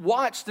I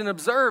watched and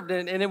observed,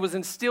 and it was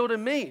instilled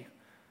in me.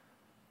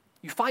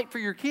 You fight for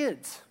your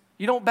kids.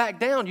 You don't back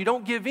down. You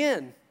don't give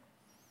in.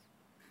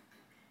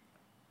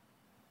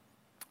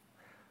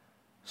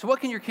 So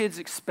what can your kids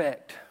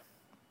expect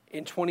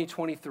in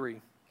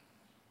 2023?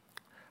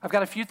 I've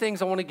got a few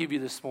things I want to give you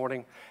this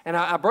morning, and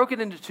I broke it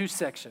into two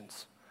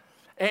sections.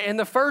 And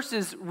the first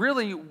is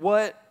really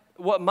what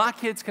my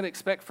kids can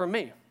expect from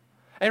me,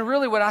 and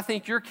really what I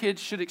think your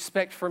kids should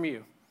expect from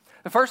you.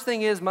 The first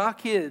thing is my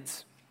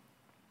kids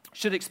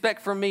should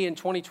expect from me in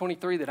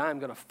 2023 that I am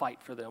going to fight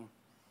for them.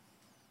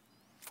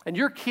 And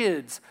your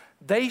kids,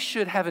 they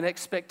should have an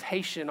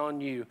expectation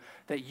on you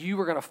that you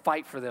are going to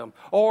fight for them.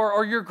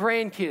 Or your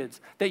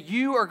grandkids, that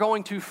you are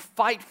going to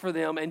fight for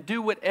them and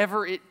do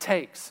whatever it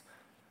takes.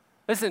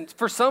 Listen,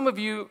 for some of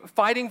you,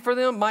 fighting for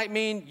them might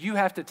mean you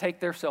have to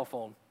take their cell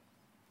phone.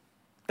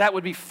 That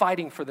would be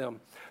fighting for them.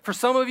 For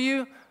some of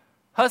you,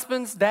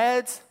 husbands,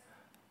 dads,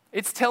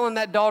 it's telling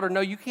that daughter,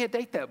 no, you can't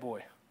date that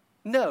boy.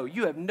 No,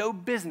 you have no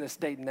business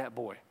dating that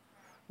boy.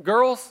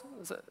 Girls,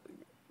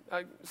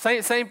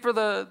 same for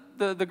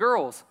the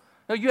girls.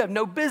 No, you have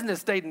no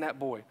business dating that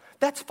boy.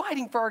 That's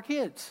fighting for our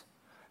kids.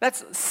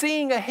 That's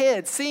seeing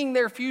ahead, seeing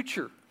their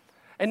future,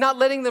 and not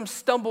letting them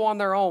stumble on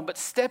their own, but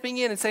stepping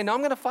in and saying, no, I'm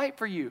going to fight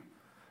for you.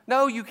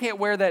 No, you can't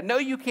wear that. No,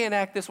 you can't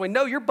act this way.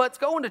 No, your butt's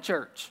going to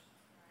church.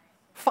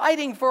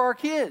 Fighting for our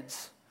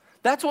kids.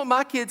 That's what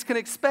my kids can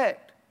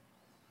expect.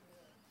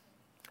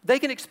 They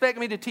can expect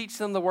me to teach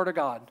them the Word of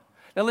God.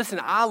 Now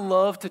listen, I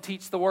love to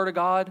teach the Word of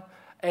God,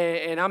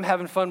 and I'm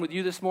having fun with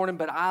you this morning,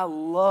 but I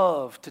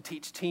love to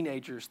teach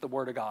teenagers the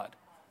Word of God.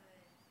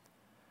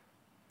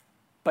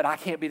 But I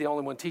can't be the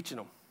only one teaching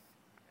them.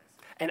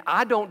 And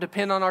I don't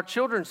depend on our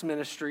children's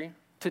ministry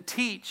to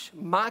teach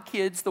my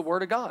kids the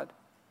Word of God.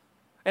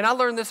 And I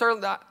learned this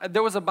early.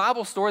 There was a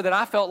Bible story that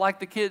I felt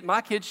like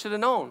my kids should have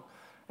known.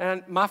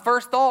 And my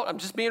first thought, I'm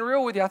just being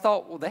real with you, I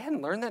thought, well, they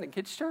hadn't learned that in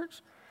kids'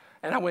 church?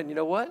 And I went, you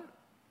know what?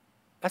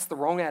 That's the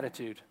wrong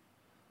attitude.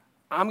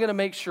 I'm going to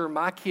make sure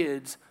my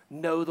kids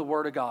know the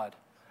Word of God.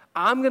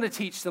 I'm going to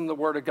teach them the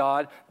Word of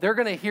God. They're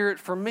going to hear it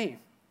from me.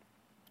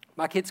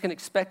 My kids can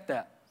expect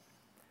that.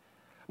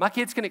 My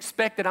kids can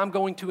expect that I'm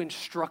going to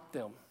instruct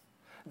them.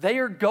 They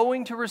are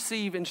going to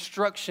receive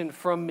instruction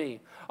from me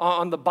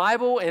on the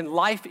Bible and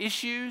life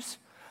issues.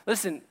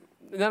 Listen,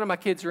 none of my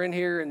kids are in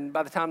here, and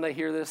by the time they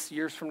hear this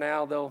years from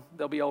now,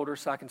 they'll be older,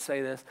 so I can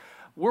say this.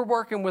 We're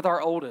working with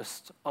our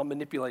oldest on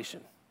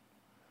manipulation.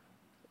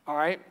 All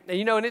right?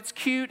 And it's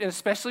cute, and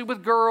especially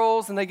with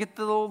girls, and they get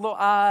the little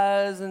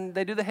eyes, and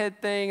they do the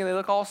head thing, and they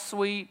look all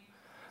sweet.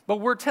 But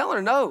we're telling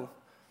her, no.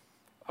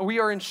 We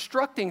are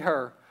instructing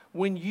her,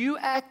 when you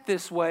act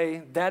this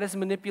way, that is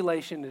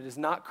manipulation. It is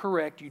not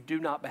correct. You do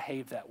not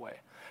behave that way.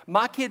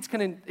 My kids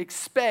can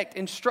expect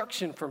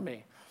instruction from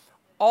me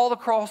all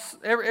across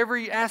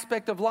every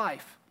aspect of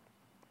life.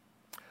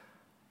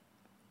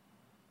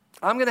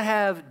 I'm going to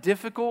have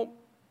difficult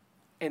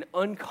and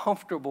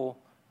uncomfortable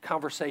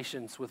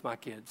conversations with my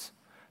kids.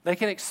 They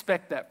can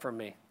expect that from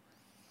me.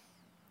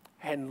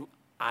 And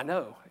I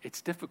know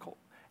it's difficult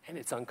and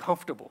it's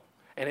uncomfortable.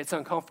 And it's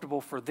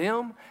uncomfortable for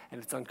them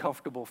and it's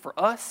uncomfortable for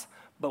us.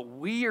 But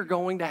we are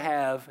going to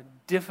have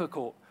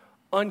difficult,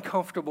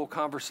 uncomfortable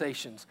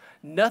conversations.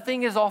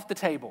 Nothing is off the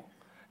table.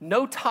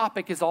 No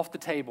topic is off the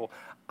table.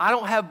 I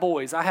don't have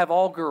boys. I have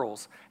all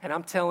girls. And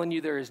I'm telling you,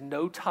 there is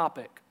no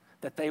topic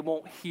that they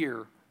won't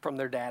hear from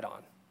their dad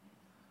on.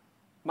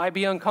 Might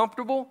be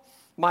uncomfortable,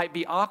 might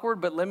be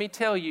awkward, but let me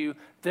tell you,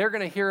 they're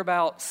going to hear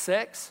about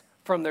sex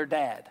from their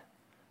dad,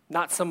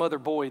 not some other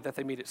boy that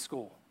they meet at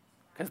school,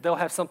 because they'll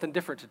have something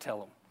different to tell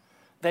them.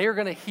 They are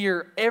going to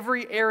hear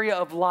every area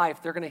of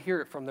life, they're going to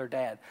hear it from their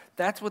dad.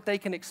 That's what they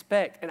can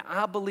expect. And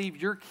I believe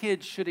your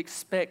kids should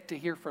expect to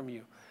hear from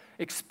you,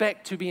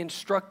 expect to be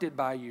instructed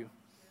by you.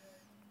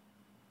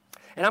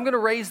 And I'm going to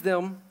raise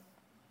them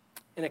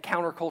in a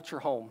counterculture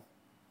home.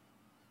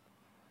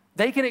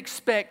 They can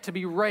expect to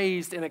be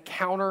raised in a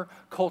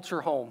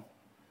counterculture home.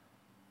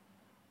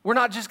 We're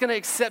not just going to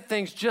accept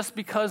things just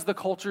because the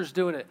culture's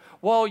doing it.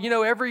 Well,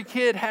 every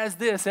kid has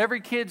this.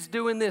 Every kid's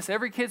doing this.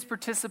 Every kid's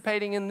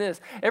participating in this.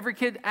 Every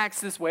kid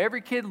acts this way.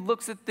 Every kid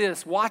looks at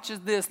this,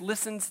 watches this,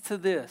 listens to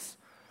this.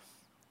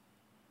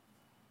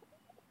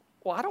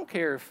 Well, I don't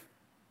care if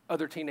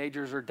other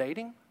teenagers are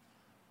dating.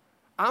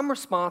 I'm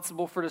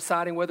responsible for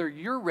deciding whether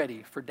you're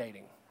ready for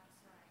dating.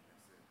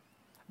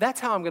 That's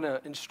how I'm going to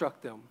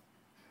instruct them.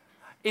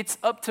 It's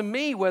up to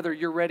me whether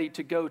you're ready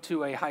to go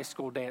to a high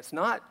school dance,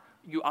 not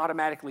you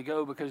automatically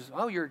go because,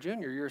 you're a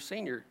junior, you're a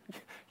senior,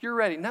 you're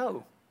ready.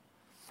 No.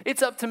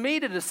 It's up to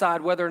me to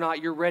decide whether or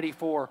not you're ready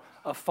for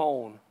a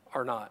phone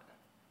or not.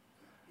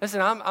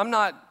 Listen, I'm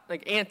not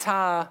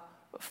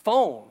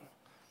anti-phone.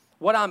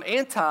 What I'm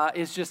anti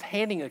is just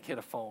handing a kid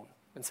a phone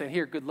and saying,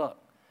 here, good luck.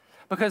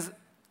 Because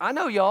I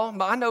know y'all,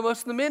 I know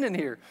most of the men in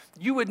here,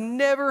 you would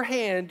never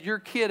hand your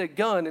kid a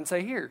gun and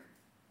say, here,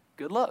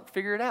 good luck,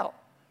 figure it out.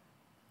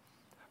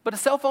 But a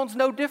cell phone's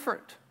no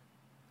different.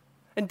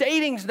 And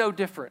dating's no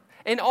different.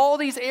 And all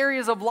these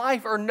areas of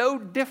life are no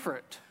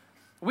different.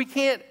 We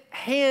can't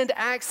hand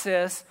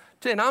access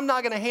to, and I'm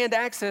not going to hand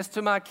access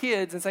to my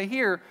kids and say,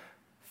 here,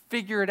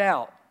 figure it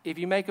out. If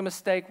you make a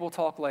mistake, we'll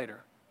talk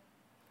later.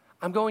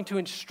 I'm going to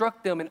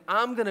instruct them, and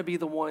I'm going to be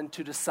the one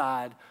to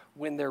decide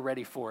when they're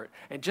ready for it.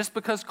 And just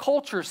because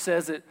culture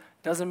says it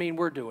doesn't mean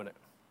we're doing it.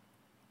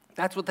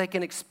 That's what they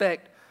can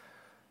expect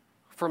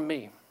from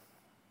me.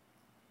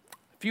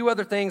 A few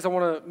other things I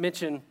want to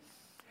mention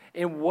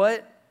in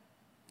what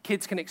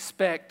kids can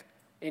expect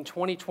in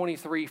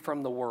 2023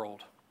 from the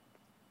world,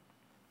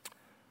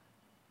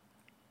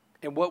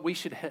 and what we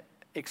should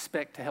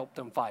expect to help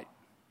them fight.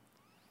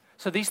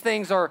 So these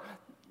things are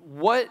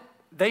what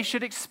they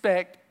should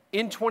expect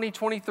in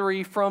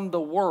 2023 from the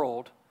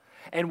world,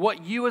 and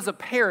what you as a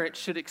parent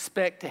should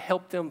expect to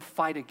help them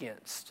fight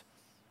against.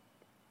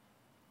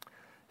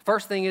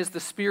 First thing is the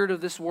spirit of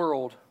this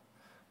world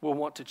will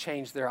want to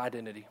change their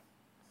identity.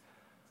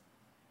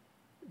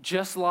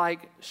 Just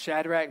like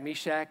Shadrach,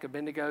 Meshach,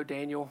 Abednego,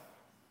 Daniel.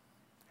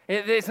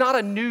 It's not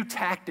a new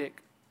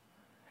tactic.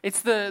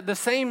 It's the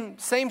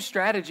same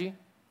strategy.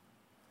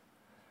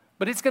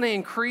 But it's going to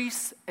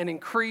increase and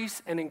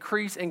increase and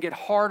increase and get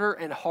harder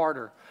and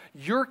harder.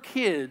 Your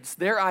kids,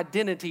 their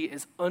identity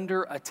is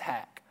under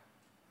attack.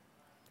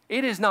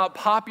 It is not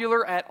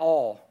popular at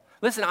all.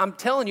 Listen, I'm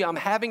telling you, I'm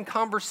having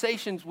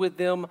conversations with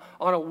them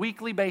on a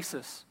weekly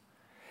basis.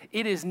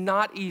 It is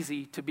not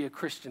easy to be a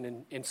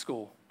Christian in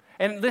school.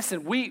 And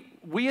listen,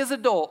 we as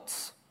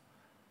adults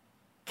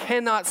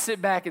cannot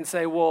sit back and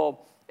say,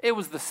 well, it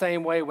was the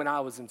same way when I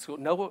was in school.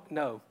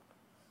 No,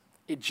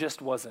 it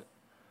just wasn't.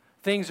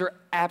 Things are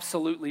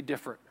absolutely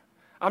different.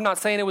 I'm not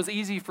saying it was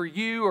easy for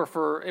you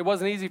or it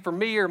wasn't easy for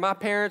me or my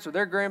parents or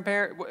their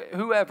grandparents,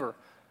 whoever.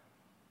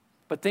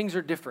 But things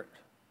are different.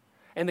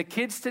 And the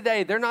kids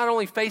today, they're not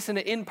only facing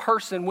it in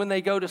person when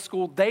they go to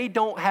school, they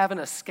don't have an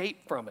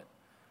escape from it.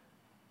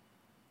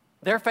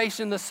 They're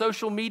facing the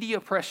social media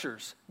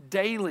pressures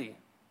daily.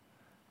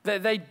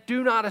 They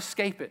do not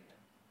escape it.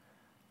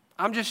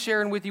 I'm just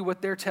sharing with you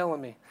what they're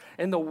telling me.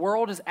 And the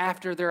world is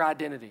after their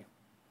identity.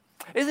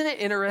 Isn't it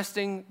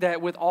interesting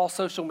that with all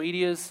social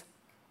medias,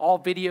 all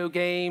video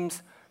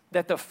games,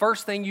 that the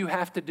first thing you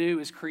have to do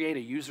is create a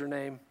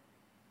username?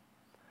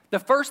 The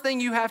first thing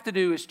you have to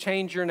do is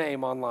change your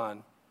name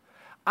online.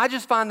 I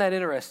just find that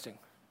interesting.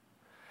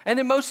 And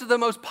then most of the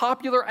most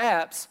popular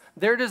apps,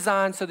 they're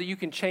designed so that you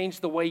can change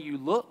the way you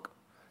look,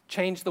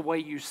 change the way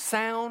you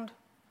sound.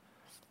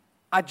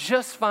 I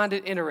just find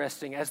it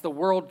interesting as the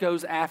world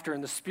goes after,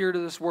 and the spirit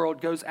of this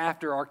world goes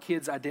after our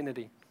kids'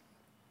 identity.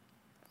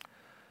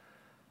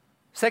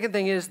 Second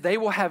thing is they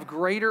will have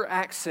greater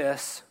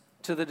access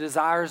to the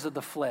desires of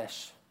the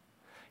flesh.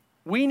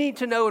 We need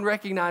to know and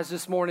recognize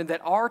this morning that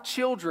our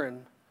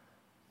children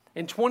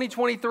in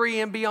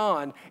 2023 and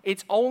beyond,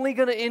 it's only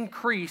going to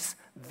increase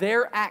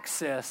their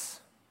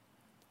access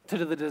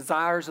to the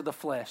desires of the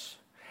flesh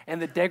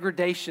and the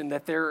degradation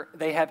that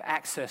they have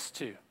access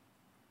to.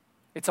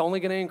 It's only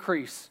going to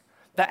increase.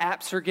 The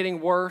apps are getting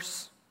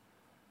worse.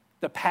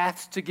 The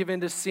paths to give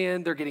into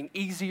sin, they're getting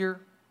easier.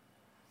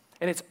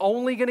 And it's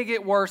only going to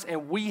get worse,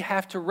 and we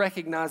have to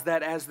recognize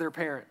that as their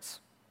parents.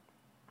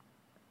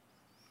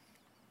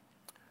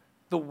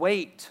 The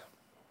weight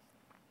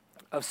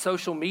of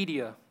social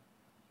media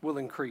will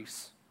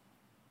increase.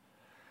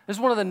 This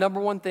is one of the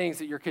number one things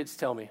that your kids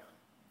tell me,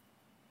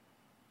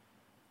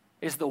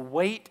 is the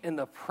weight and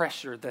the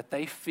pressure that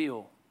they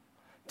feel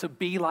to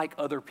be like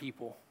other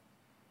people,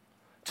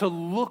 to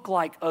look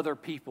like other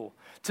people,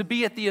 to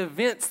be at the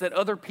events that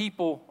other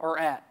people are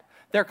at.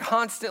 They're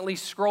constantly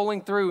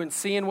scrolling through and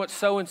seeing what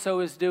so-and-so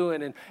is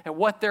doing and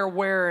what they're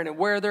wearing and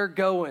where they're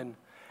going.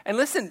 And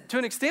listen, to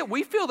an extent,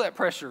 we feel that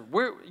pressure.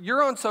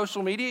 You're on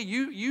social media.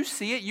 You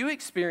see it. You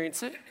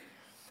experience it.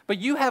 But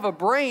you have a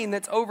brain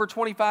that's over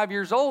 25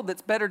 years old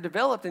that's better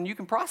developed, and you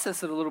can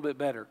process it a little bit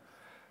better.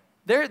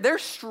 They're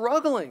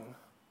struggling.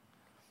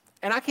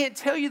 And I can't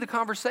tell you the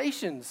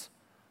conversations,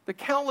 the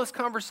countless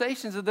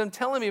conversations of them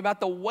telling me about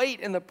the weight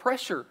and the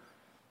pressure.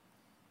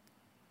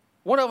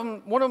 One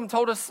of them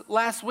told us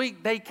last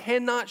week they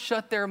cannot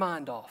shut their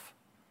mind off.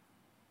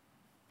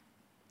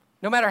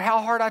 No matter how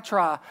hard I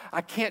try,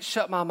 I can't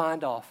shut my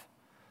mind off.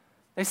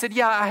 They said,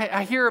 yeah,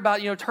 I hear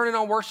about, turning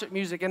on worship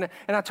music, and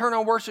I turn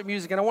on worship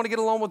music, and I want to get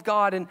along with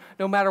God, and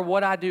no matter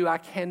what I do, I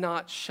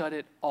cannot shut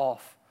it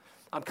off.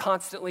 I'm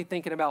constantly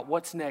thinking about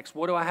what's next.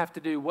 What do I have to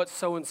do? What's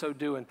so-and-so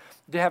doing?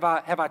 Have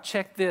I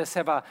checked this?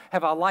 Have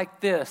I liked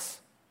this?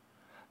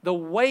 The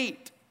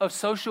weight of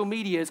social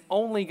media is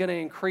only going to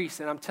increase,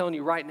 and I'm telling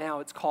you right now,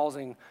 it's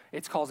causing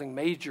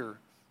major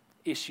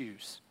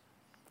issues,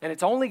 and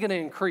it's only going to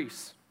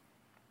increase.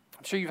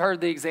 I'm sure you've heard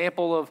the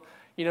example of,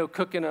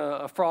 cooking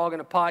a frog in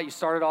a pot. You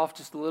start it off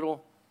just a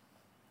little,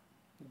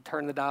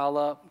 turn the dial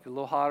up, get a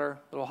little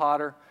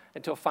hotter,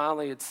 until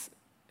finally it's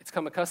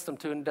come accustomed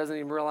to it and doesn't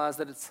even realize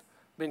that it's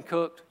been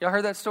cooked. Y'all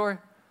heard that story?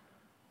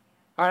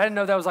 All right, I didn't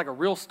know that was like a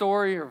real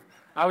story, or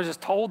I was just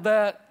told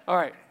that. All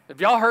right,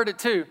 if y'all heard it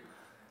too.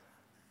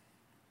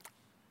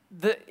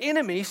 The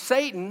enemy,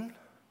 Satan,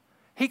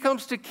 he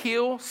comes to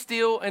kill,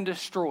 steal, and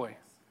destroy.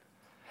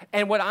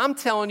 And what I'm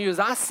telling you is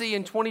I see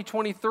in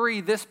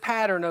 2023 this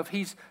pattern of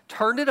he's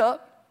turned it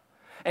up,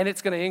 and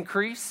it's going to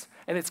increase,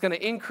 and it's going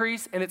to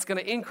increase, and it's going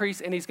to increase,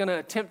 and he's going to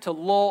attempt to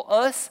lull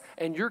us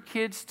and your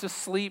kids to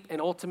sleep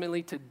and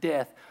ultimately to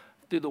death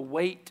through the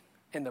weight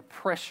and the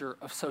pressure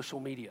of social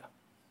media.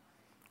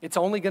 It's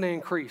only going to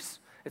increase.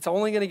 It's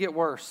only going to get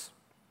worse.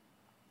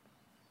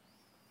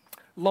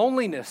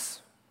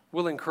 Loneliness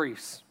will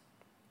increase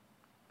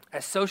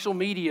as social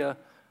media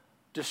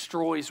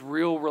destroys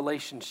real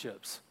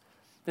relationships.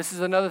 This is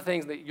another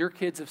thing that your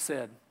kids have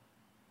said.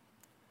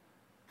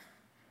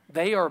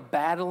 They are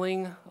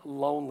battling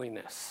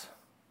loneliness.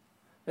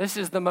 This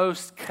is the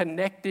most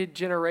connected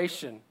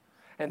generation,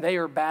 and they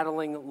are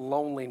battling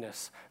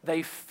loneliness.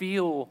 They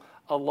feel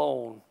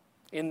alone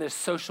in this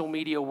social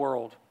media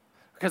world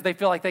because they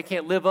feel like they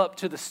can't live up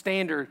to the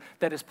standard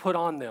that is put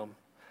on them.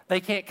 They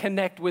can't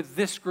connect with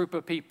this group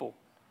of people,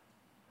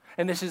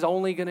 and this is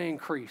only going to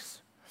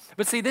increase.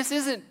 But see, this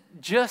isn't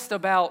just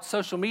about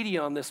social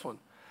media on this one.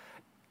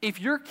 If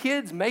your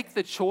kids make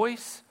the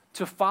choice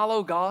to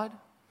follow God,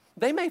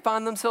 they may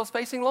find themselves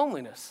facing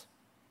loneliness.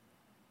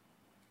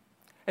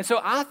 And so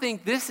I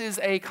think this is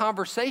a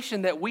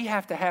conversation that we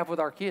have to have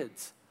with our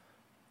kids.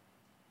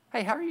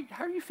 Hey, how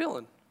are you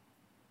feeling?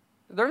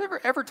 Are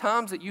there ever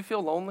times that you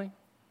feel lonely? Are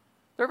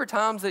there ever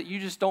times that you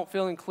just don't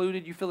feel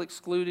included, you feel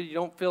excluded, you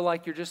don't feel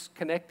like you're just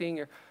connecting?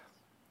 You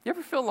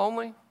ever feel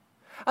lonely?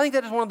 I think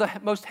that is one of the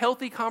most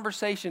healthy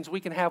conversations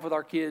we can have with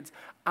our kids.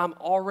 I'm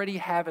already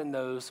having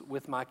those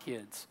with my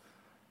kids.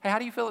 Hey, how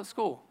do you feel at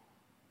school?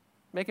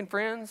 Making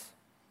friends?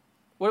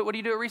 What do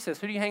you do at recess?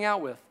 Who do you hang out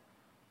with?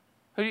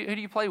 Who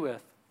do you play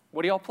with?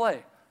 What do y'all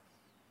play?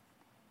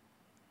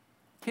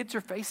 Kids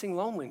are facing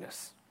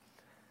loneliness.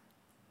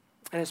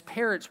 And as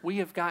parents, we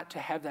have got to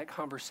have that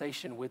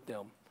conversation with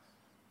them.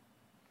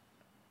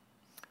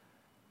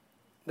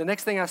 The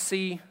next thing I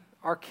see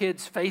our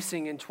kids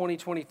facing in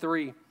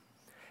 2023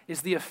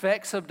 is the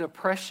effects of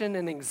depression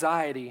and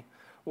anxiety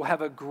will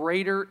have a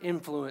greater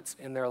influence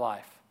in their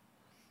life.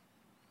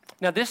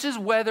 Now, this is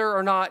whether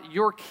or not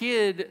your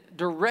kid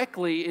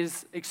directly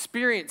is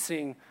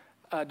experiencing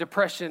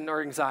depression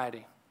or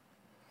anxiety.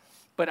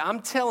 But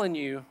I'm telling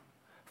you,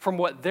 from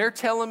what they're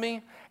telling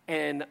me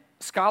and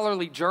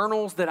scholarly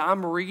journals that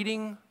I'm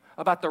reading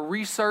about the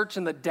research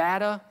and the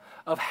data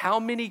of how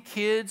many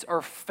kids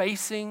are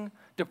facing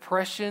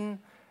depression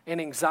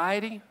and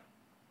anxiety,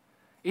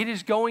 it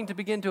is going to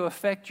begin to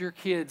affect your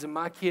kids and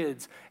my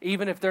kids,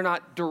 even if they're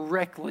not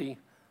directly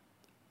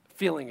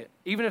feeling it.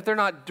 Even if they're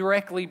not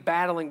directly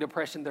battling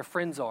depression, their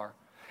friends are.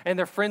 And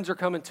their friends are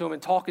coming to them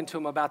and talking to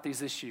them about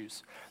these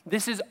issues.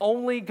 This is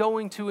only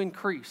going to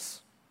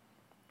increase.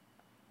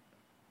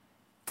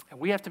 And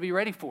we have to be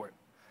ready for it.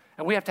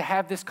 And we have to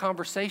have this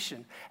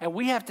conversation. And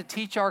we have to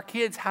teach our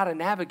kids how to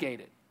navigate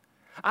it.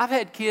 I've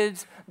had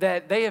kids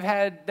that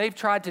they've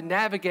tried to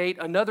navigate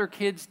another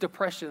kid's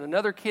depression,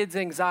 another kid's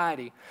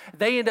anxiety.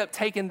 They end up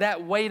taking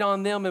that weight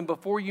on them, and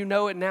before you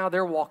know it, now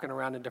they're walking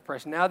around in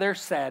depression. Now they're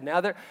sad.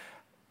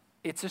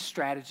 It's a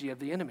strategy of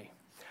the enemy.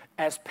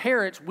 As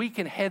parents, we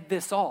can head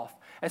this off.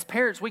 As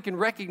parents, we can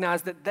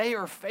recognize that they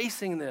are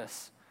facing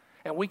this,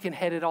 and we can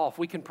head it off.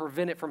 We can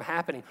prevent it from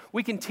happening.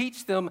 We can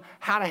teach them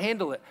how to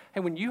handle it. Hey,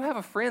 when you have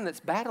a friend that's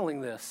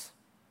battling this,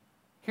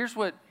 here's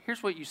what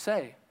you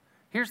say.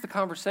 Here's the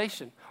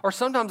conversation. Or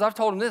sometimes I've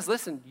told them this,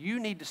 listen, you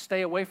need to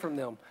stay away from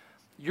them.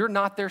 You're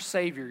not their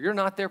savior. You're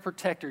not their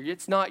protector.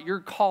 It's not your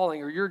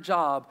calling or your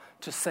job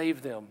to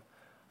save them.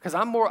 Because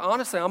I'm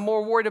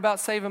more worried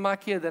about saving my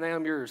kid than I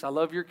am yours. I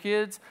love your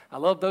kids. I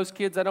love those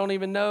kids I don't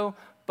even know,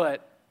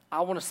 but I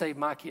want to save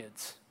my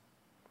kids.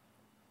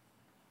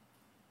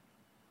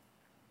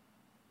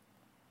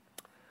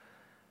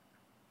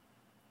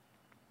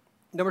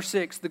 Number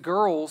 6, the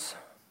girls,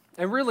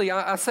 and really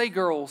I say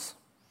girls,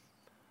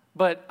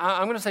 but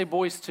I'm going to say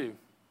boys too.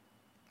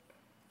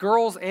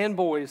 Girls and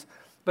boys,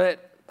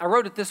 but I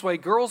wrote it this way: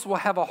 girls will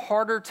have a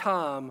harder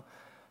time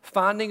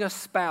finding a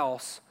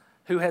spouse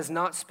who has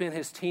not spent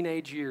his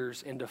teenage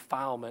years in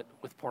defilement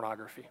with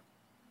pornography.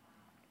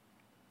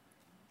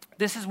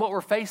 This is what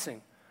we're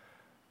facing.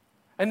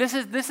 And this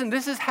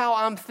is how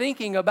I'm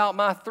thinking about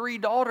my 3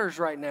 daughters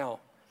right now,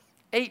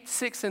 8,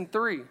 6, and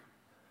 3.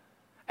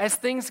 As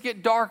things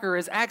get darker,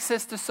 as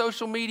access to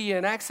social media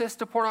and access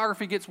to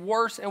pornography gets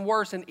worse and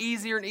worse and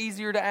easier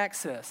to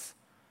access,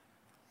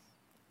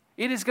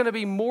 it is going to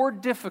be more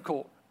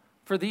difficult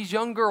for these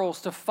young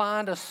girls to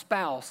find a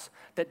spouse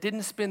that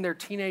didn't spend their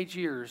teenage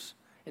years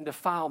in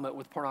defilement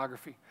with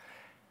pornography.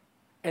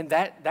 And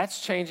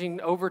that's changing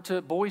over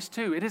to boys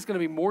too. It is going to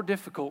be more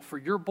difficult for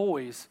your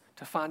boys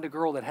to find a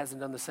girl that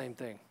hasn't done the same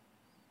thing.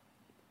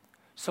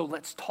 So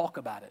let's talk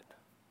about it.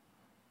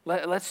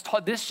 Let's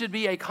talk. This should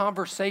be a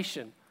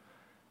conversation.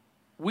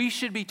 We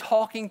should be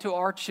talking to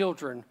our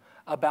children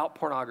about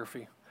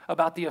pornography,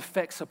 about the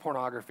effects of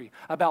pornography,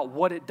 about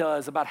what it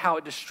does, about how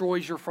it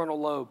destroys your frontal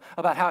lobe,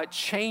 about how it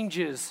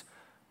changes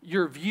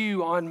your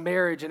view on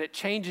marriage, and it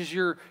changes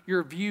your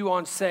view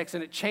on sex,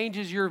 and it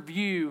changes your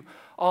view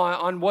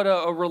on what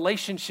a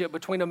relationship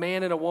between a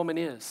man and a woman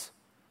is.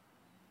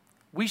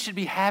 We should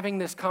be having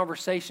this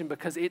conversation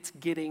because it's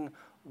getting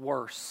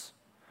worse.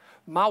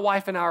 My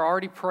wife and I are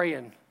already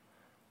praying,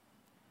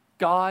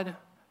 God,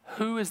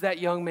 who is that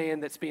young man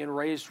that's being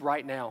raised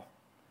right now?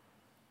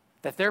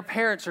 That their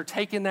parents are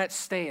taking that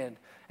stand,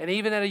 and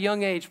even at a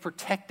young age,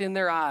 protecting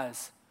their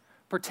eyes,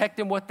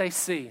 protecting what they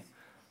see.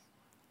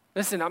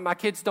 Listen, my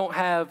kids don't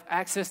have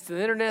access to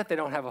the internet. They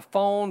don't have a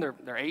phone.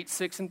 They're 8,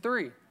 6, and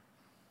 3.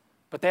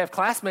 But they have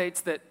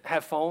classmates that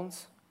have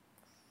phones.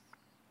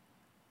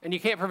 And you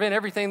can't prevent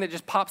everything that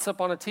just pops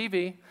up on a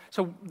TV.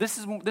 So this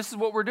is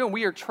what we're doing.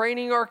 We are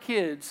training our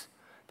kids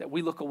that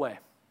we look away.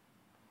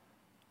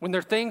 When there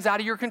are things out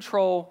of your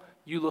control,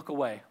 you look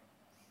away.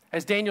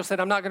 As Daniel said,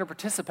 I'm not going to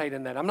participate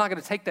in that. I'm not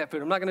going to take that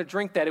food. I'm not going to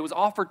drink that. It was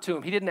offered to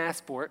him. He didn't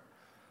ask for it.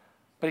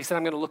 But he said,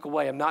 I'm going to look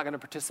away. I'm not going to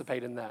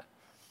participate in that.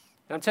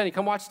 And I'm telling you,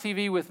 come watch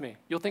TV with me.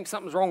 You'll think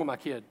something's wrong with my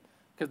kid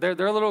because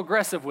they're a little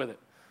aggressive with it.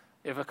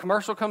 If a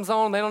commercial comes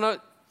on, they don't know.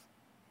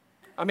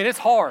 I mean, it's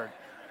hard.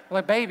 I'm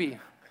like, baby,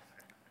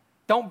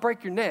 don't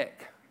break your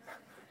neck.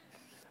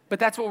 But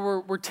that's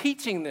what we're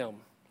teaching them.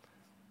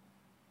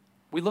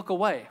 We look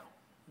away.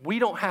 We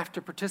don't have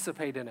to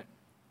participate in it.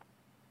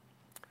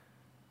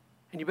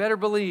 And you better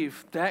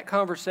believe that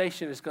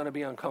conversation is going to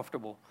be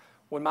uncomfortable.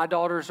 When my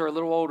daughters are a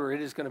little older,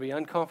 it is going to be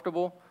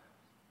uncomfortable.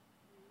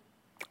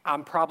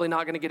 I'm probably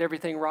not going to get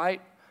everything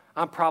right.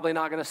 I'm probably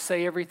not going to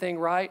say everything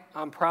right.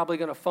 I'm probably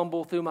going to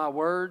fumble through my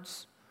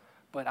words,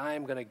 but I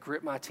am going to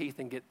grit my teeth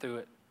and get through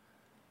it.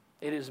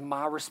 It is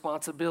my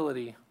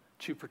responsibility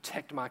to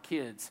protect my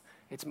kids.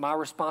 It's my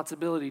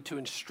responsibility to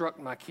instruct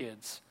my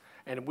kids,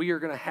 and we are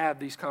going to have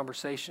these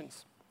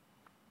conversations.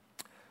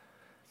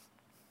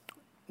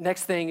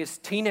 Next thing is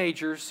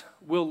teenagers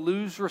will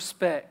lose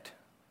respect.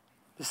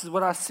 This is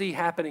what I see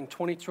happening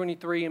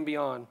 2023 and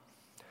beyond.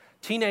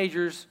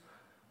 Teenagers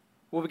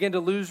will begin to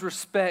lose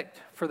respect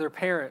for their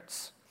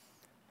parents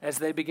as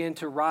they begin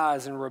to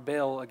rise and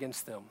rebel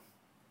against them.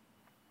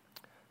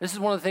 This is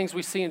one of the things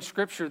we see in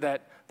Scripture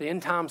that the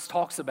end times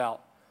talks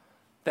about,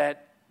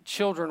 that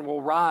children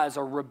will rise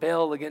or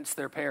rebel against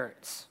their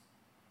parents.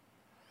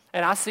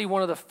 And I see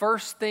one of the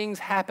first things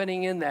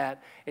happening in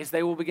that is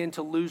they will begin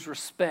to lose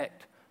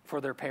respect for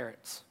their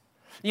parents.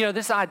 You know,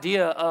 this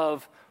idea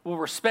of, well,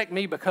 respect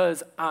me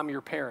because I'm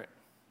your parent.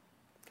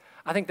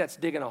 I think that's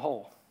digging a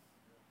hole.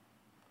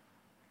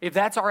 If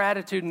that's our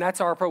attitude and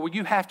that's our approach, well,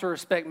 you have to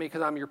respect me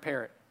because I'm your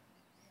parent.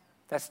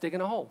 That's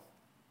digging a hole.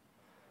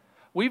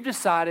 We've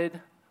decided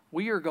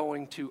we are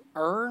going to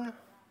earn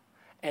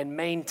and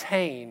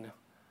maintain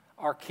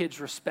our kids'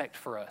 respect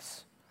for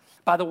us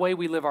by the way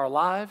we live our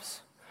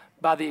lives,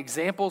 by the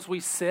examples we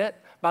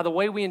set, by the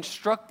way we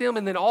instruct them,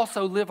 and then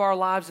also live our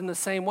lives in the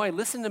same way.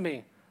 Listen to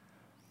me.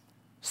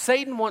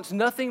 Satan wants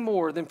nothing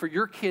more than for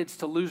your kids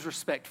to lose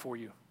respect for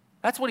you.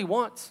 That's what he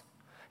wants.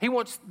 He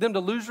wants them to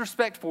lose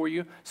respect for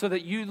you so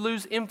that you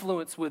lose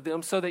influence with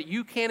them, so that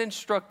you can't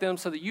instruct them,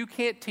 so that you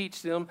can't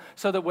teach them,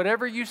 so that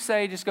whatever you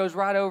say just goes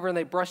right over and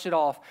they brush it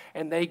off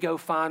and they go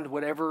find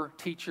whatever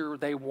teacher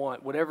they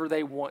want, whatever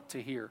they want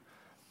to hear.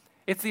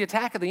 It's the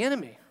attack of the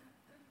enemy.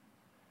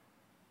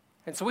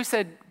 And so we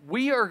said,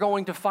 we are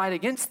going to fight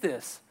against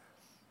this.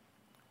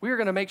 We are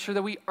going to make sure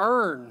that we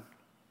earn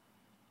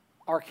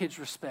our kids'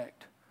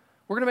 respect.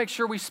 We're going to make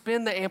sure we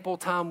spend the ample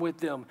time with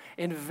them,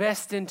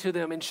 invest into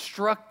them,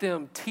 instruct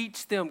them,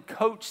 teach them,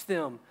 coach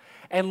them,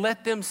 and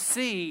let them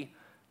see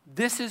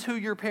this is who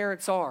your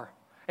parents are,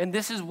 and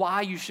this is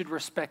why you should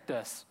respect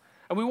us.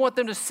 And we want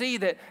them to see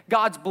that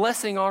God's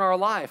blessing on our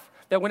life,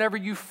 that whenever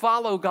you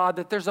follow God,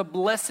 that there's a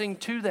blessing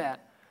to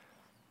that.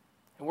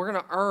 And we're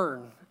going to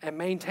earn and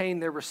maintain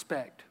their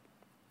respect.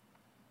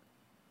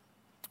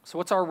 So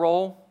what's our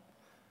role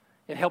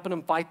in helping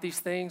them fight these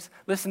things?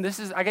 Listen,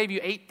 I gave you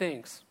 8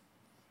 things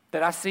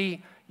that I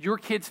see your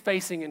kid's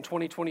facing in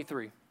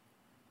 2023?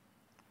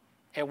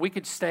 And we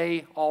could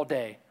stay all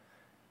day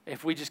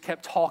if we just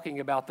kept talking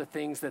about the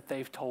things that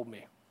they've told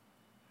me.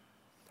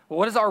 Well,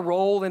 what is our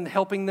role in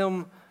helping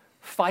them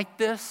fight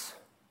this?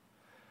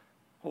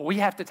 Well, we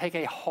have to take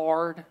a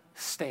hard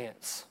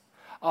stance,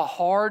 a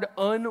hard,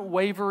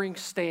 unwavering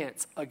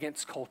stance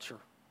against culture.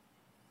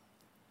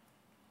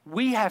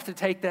 We have to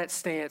take that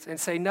stance and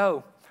say,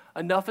 no,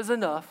 enough is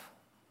enough.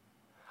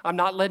 I'm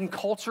not letting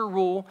culture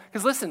rule.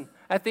 Because listen,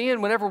 at the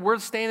end, whenever we're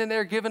standing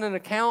there giving an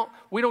account,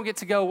 we don't get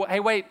to go, hey,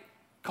 wait,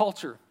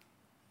 culture.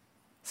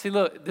 See,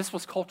 look, this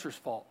was culture's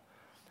fault.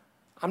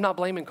 I'm not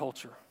blaming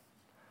culture.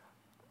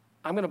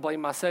 I'm going to blame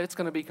myself. It's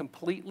going to be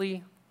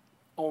completely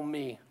on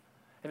me.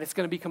 And it's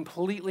going to be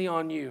completely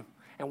on you.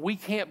 And we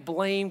can't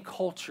blame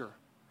culture.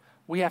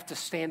 We have to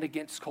stand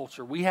against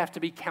culture. We have to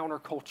be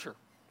counterculture.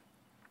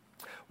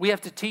 We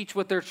have to teach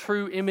what their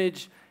true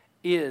image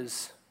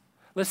is.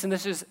 Listen,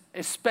 this is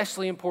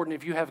especially important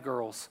if you have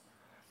girls.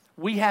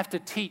 We have to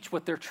teach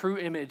what their true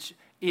image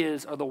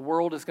is, or the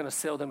world is going to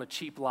sell them a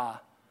cheap lie.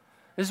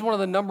 This is one of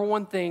the number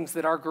one things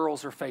that our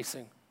girls are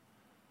facing,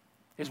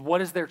 is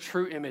what is their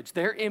true image.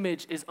 Their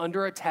image is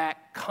under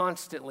attack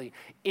constantly,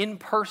 in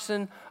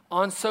person,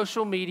 on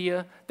social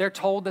media. They're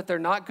told that they're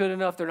not good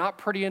enough, they're not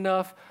pretty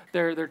enough,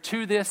 they're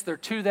too this, they're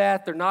too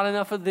that, they're not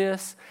enough of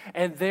this,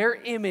 and their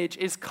image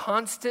is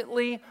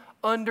constantly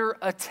under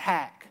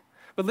attack.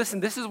 But listen,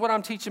 this is what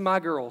I'm teaching my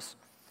girls.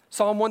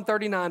 Psalm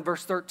 139,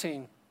 verse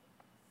 13.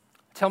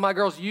 Tell my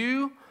girls,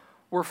 you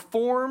were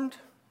formed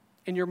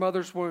in your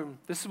mother's womb.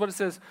 This is what it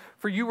says.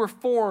 For you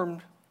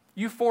formed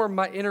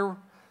my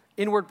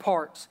inward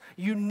parts.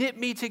 You knit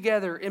me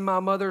together in my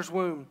mother's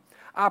womb.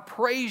 I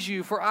praise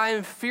you, for I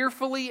am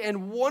fearfully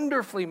and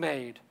wonderfully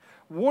made.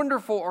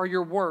 Wonderful are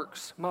your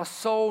works. My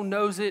soul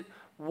knows it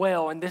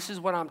well. And this is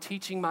what I'm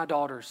teaching my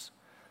daughters.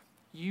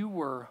 You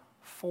were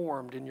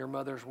formed in your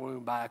mother's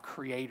womb by a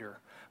creator,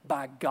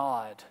 by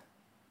God.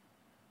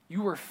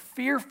 You were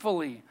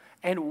fearfully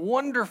and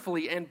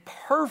wonderfully and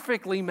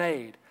perfectly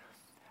made.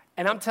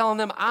 And I'm telling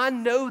them, I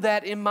know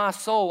that in my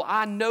soul.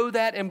 I know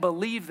that and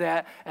believe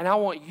that, and I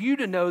want you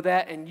to know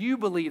that and you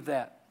believe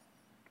that.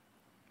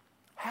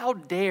 How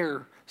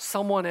dare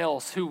someone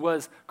else who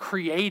was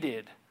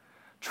created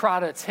try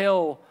to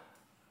tell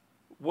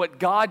what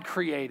God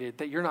created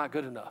that you're not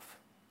good enough?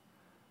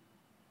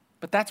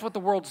 But that's what the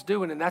world's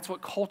doing, and that's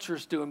what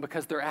culture's doing,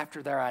 because they're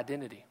after their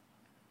identity.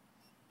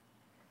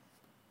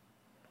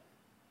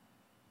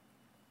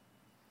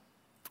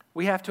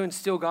 We have to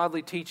instill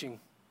godly teaching,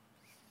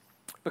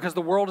 because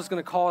the world is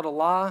going to call it a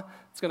lie.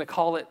 It's going to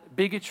call it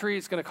bigotry.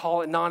 It's going to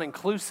call it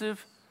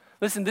non-inclusive.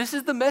 Listen, this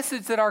is the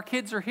message that our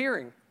kids are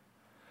hearing.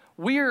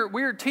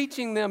 We're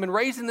teaching them and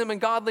raising them in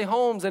godly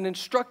homes and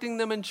instructing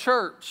them in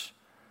church.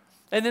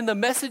 And then the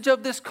message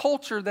of this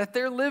culture that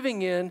they're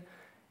living in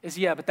is,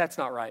 yeah, but that's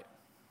not right.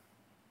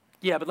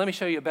 Yeah, but let me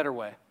show you a better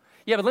way.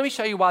 Yeah, but let me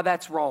show you why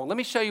that's wrong. Let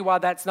me show you why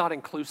that's not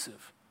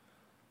inclusive.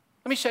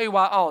 Let me show you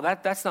why,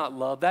 that's not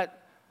love.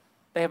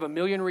 They have a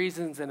million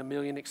reasons and a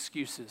million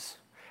excuses.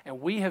 And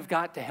we have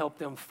got to help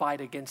them fight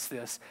against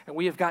this. And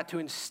we have got to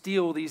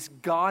instill these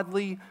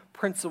godly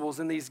principles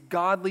and these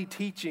godly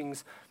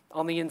teachings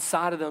on the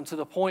inside of them, to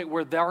the point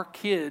where their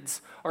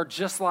kids are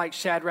just like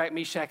Shadrach,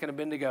 Meshach, and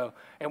Abednego.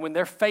 And when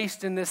they're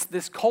faced in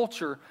this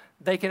culture,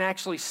 they can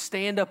actually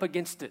stand up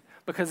against it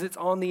because it's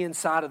on the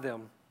inside of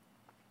them.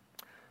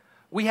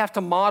 We have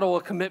to model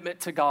a commitment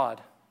to God.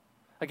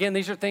 Again,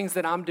 these are things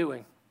that I'm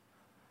doing.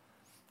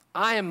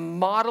 I am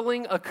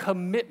modeling a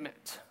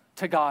commitment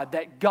to God,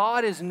 that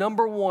God is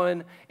number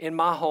one in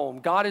my home.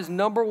 God is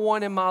number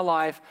one in my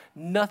life.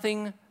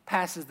 Nothing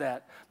passes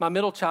that. My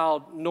middle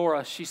child,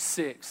 Nora, she's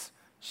 6.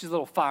 She's a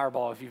little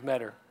fireball if you've met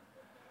her.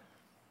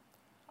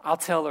 I'll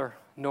tell her,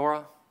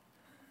 Nora,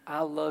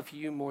 I love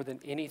you more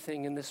than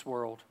anything in this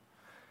world.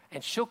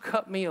 And she'll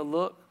cut me a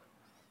look,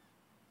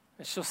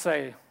 and she'll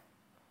say,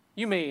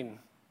 you mean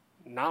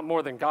not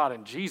more than God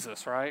and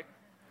Jesus, right?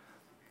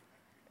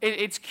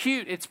 It's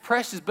cute, it's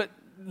precious, but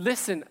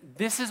listen,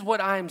 this is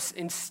what I'm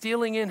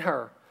instilling in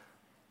her.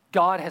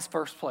 God has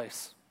first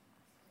place.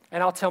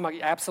 And I'll tell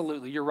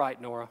absolutely, you're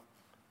right, Nora.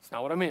 It's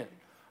not what I meant.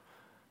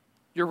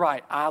 You're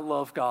right, I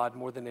love God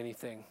more than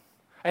anything.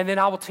 And then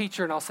I will teach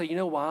her and I'll say, you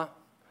know why?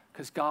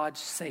 Because God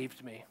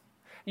saved me.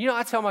 You know,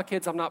 I tell my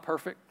kids I'm not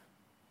perfect.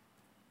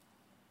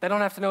 They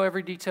don't have to know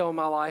every detail of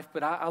my life,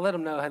 but I let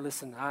them know, hey,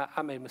 listen,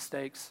 I made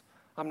mistakes.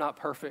 I'm not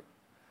perfect.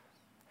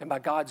 And by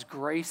God's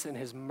grace and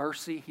his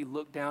mercy, he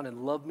looked down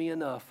and loved me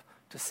enough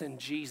to send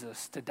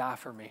Jesus to die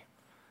for me.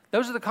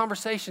 Those are the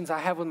conversations I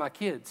have with my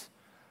kids.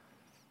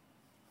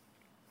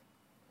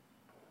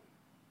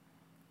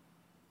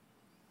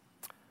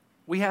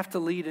 We have to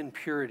lead in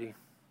purity.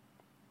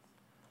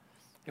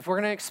 If we're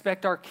going to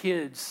expect our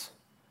kids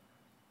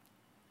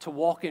to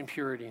walk in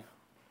purity,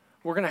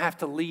 we're going to have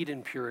to lead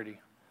in purity.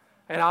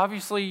 And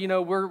obviously, you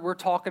know, we're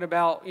talking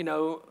about, you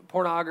know,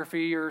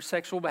 pornography or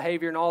sexual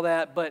behavior and all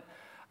that, but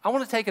I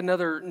want to take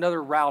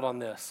another route on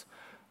this.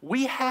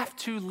 We have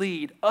to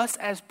lead, us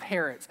as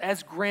parents,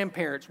 as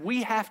grandparents,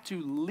 we have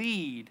to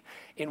lead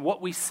in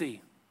what we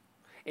see.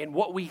 in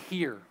what we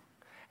hear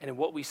and in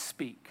what we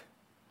speak.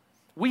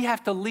 We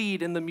have to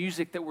lead in the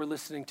music that we're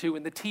listening to,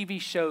 in the TV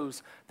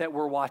shows that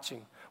we're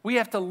watching. We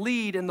have to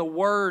lead in the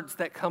words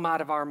that come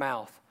out of our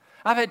mouth.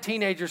 I've had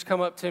teenagers come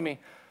up to me,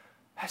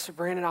 Pastor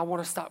Brandon, I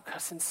want to stop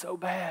cussing so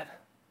bad.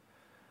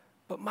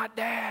 But my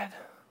dad,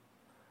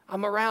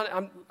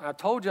 I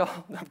told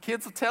y'all,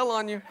 kids will tell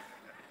on you.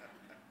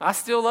 I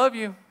still love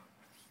you.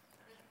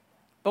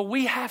 But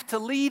we have to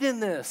lead in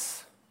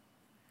this.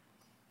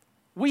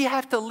 We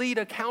have to lead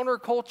a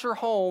counterculture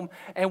home,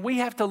 and we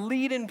have to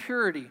lead in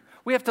purity.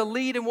 We have to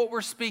lead in what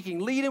we're speaking,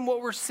 lead in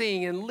what we're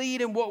seeing, and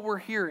lead in what we're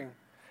hearing.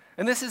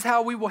 And this is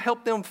how we will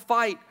help them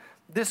fight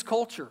this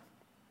culture.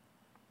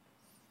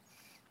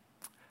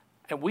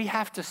 And we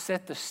have to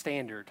set the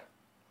standard,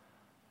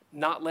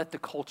 not let the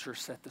culture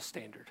set the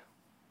standard.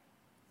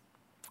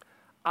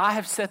 I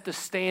have set the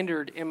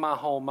standard in my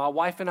home. My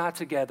wife and I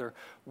together,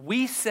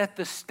 we set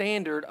the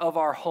standard of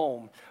our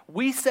home.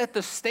 We set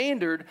the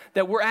standard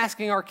that we're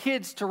asking our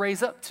kids to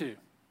raise up to,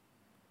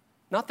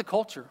 not the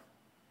culture.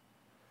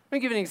 Let me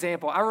give you an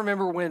example. I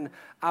remember when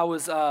I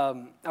was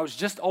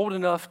just old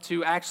enough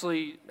to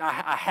actually,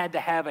 I had to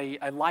have a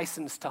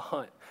license to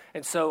hunt.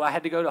 And so I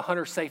had to go to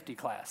hunter safety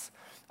class.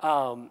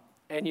 And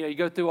you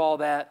go through all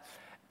that.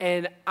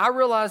 And I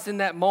realized in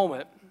that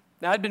moment,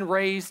 now, I'd been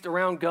raised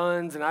around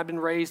guns, and I'd been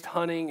raised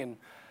hunting, and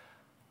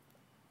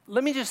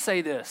let me just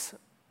say this.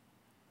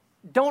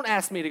 Don't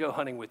ask me to go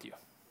hunting with you,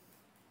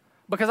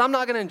 because I'm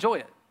not going to enjoy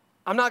it.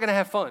 I'm not going to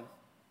have fun,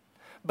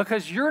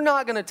 because you're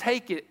not going to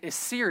take it as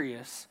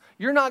serious.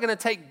 You're not going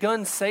to take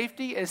gun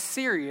safety as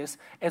serious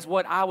as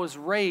what I was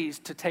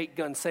raised to take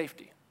gun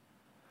safety.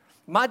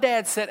 My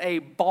dad set a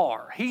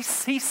bar. He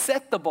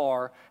set the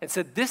bar and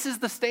said, this is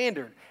the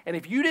standard, and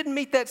if you didn't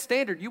meet that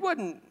standard, you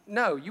wasn't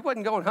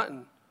going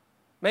hunting.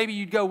 Maybe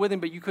you'd go with him,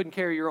 but you couldn't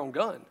carry your own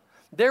gun.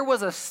 There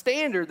was a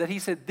standard that he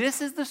said,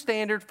 this is the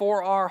standard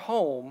for our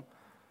home.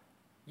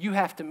 You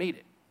have to meet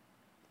it.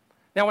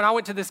 Now, when I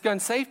went to this gun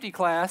safety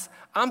class,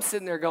 I'm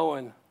sitting there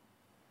going,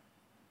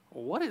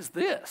 what is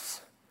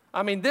this?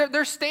 I mean,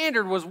 their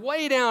standard was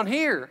way down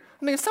here.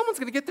 I mean, someone's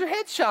going to get their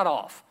head shot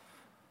off.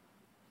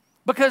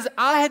 Because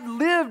I had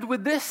lived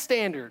with this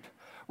standard.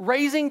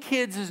 Raising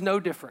kids is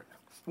no different.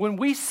 When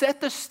we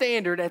set the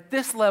standard at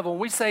this level,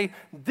 and we say,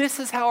 this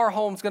is how our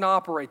home's going to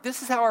operate,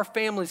 this is how our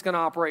family's going to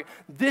operate,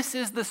 this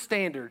is the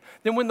standard,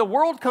 then when the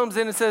world comes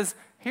in and says,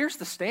 here's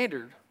the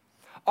standard,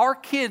 our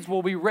kids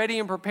will be ready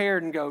and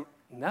prepared and go,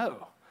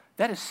 no,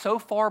 that is so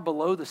far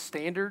below the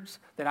standards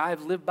that I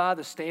have lived by,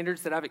 the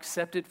standards that I've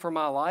accepted for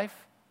my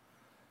life.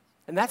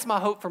 And that's my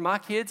hope for my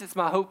kids. It's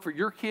my hope for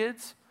your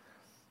kids,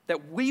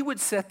 that we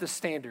would set the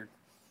standard.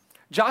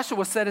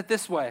 Joshua said it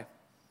this way,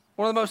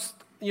 one of the most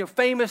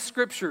famous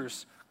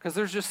scriptures, because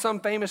there's just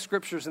some famous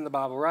scriptures in the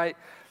Bible, right?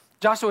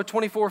 Joshua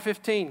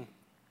 24:15.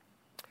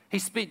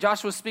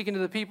 Joshua's speaking to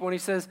the people, and he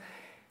says,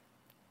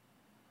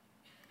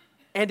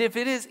 and if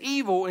it is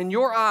evil in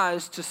your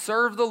eyes to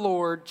serve the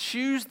Lord,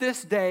 choose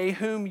this day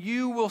whom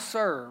you will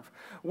serve,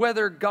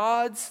 whether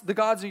the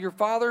gods of your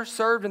father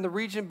served in the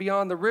region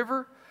beyond the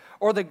river,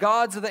 or the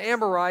gods of the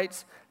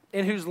Amorites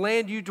in whose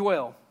land you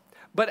dwell.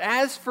 But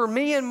as for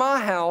me and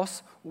my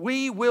house,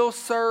 we will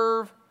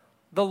serve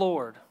the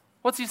Lord.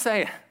 What's he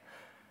saying?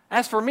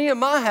 As for me and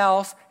my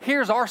house,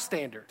 here's our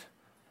standard.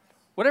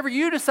 Whatever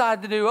you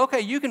decide to do, okay,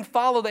 you can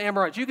follow the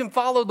Amorites. You can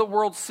follow the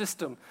world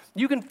system.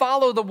 You can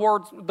follow the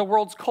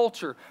world's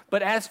culture.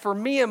 But as for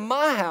me and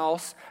my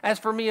house, as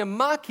for me and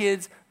my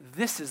kids,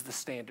 this is the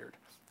standard.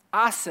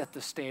 I set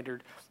the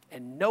standard,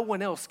 and no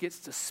one else gets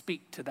to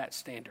speak to that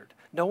standard.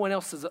 No one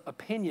else's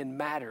opinion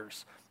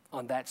matters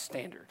on that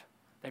standard.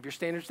 Now, if your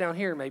standard's down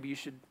here, maybe you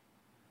should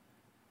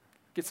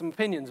get some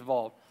opinions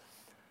involved.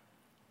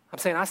 I'm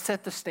saying I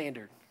set the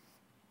standard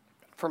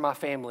for my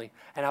family,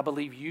 and I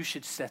believe you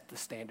should set the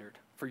standard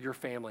for your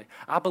family.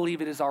 I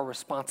believe it is our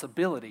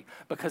responsibility,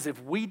 because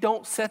if we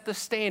don't set the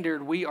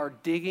standard, we are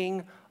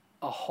digging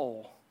a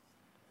hole.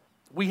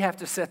 We have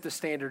to set the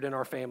standard in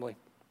our family.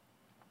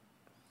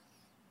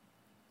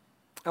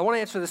 I want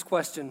to answer this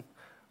question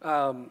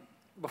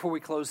before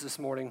we close this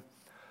morning.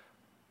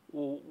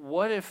 Well,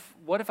 what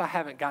if I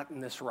haven't gotten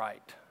this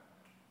right?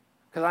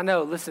 Because I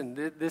know,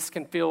 listen, this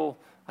can feel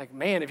like,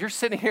 man, if you're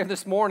sitting here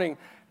this morning,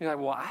 you're like,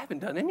 well, I haven't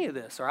done any of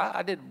this, or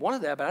I did one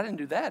of that, but I didn't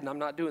do that, and I'm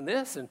not doing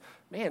this, and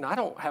man, I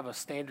don't have a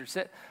standard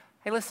set.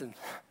 Hey, listen,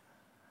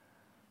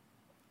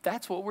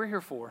 that's what we're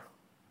here for.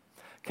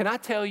 Can I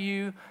tell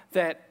you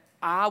that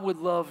I would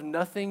love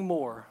nothing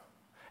more,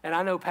 and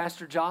I know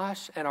Pastor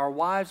Josh and our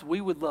wives,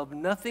 we would love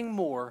nothing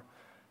more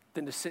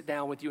than to sit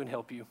down with you and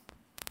help you.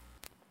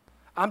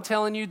 I'm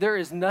telling you, there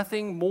is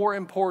nothing more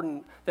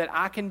important that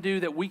I can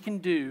do, that we can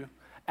do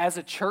as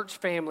a church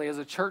family, as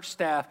a church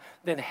staff,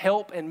 than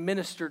help and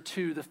minister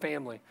to the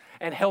family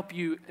and help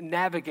you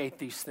navigate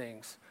these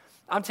things.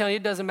 I'm telling you,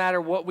 it doesn't matter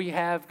what we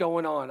have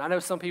going on. I know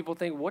some people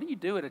think, what do you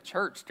do at a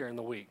church during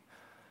the week?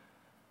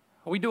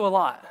 We do a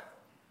lot.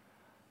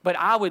 But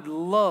I would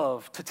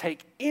love to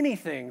take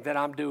anything that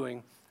I'm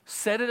doing,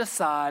 set it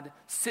aside,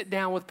 sit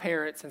down with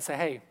parents and say,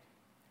 hey,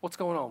 what's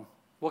going on?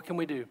 What can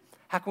we do?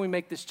 How can we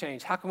make this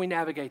change? How can we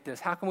navigate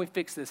this? How can we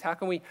fix this? How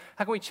can we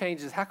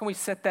change this? How can we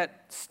set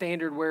that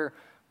standard where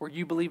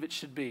you believe it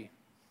should be?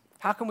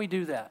 How can we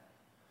do that?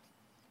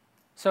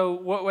 So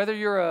whether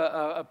you're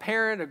a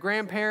parent, a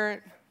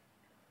grandparent,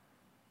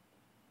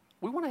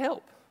 we want to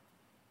help.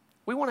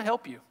 We want to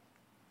help you.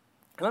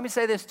 And let me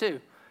say this too.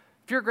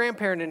 If you're a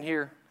grandparent in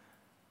here,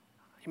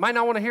 you might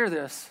not want to hear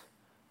this,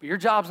 but your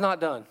job's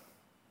not done.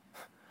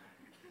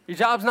 Your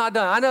job's not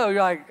done. I know,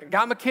 you're like,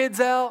 got my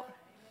kids out.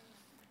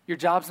 Your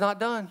job's not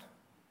done.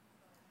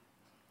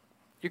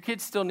 Your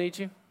kids still need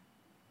you.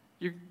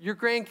 Your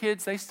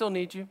grandkids, they still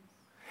need you.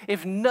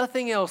 If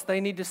nothing else, they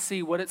need to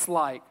see what it's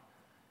like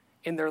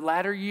in their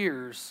latter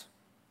years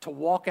to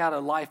walk out a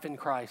life in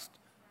Christ,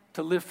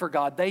 to live for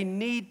God. They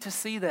need to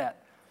see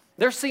that.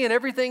 They're seeing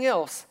everything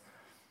else.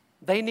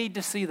 They need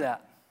to see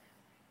that.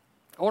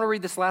 I want to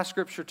read this last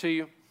scripture to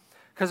you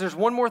because there's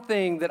one more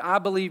thing that I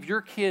believe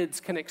your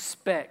kids can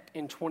expect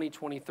in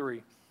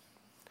 2023.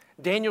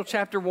 Daniel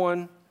chapter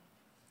 1,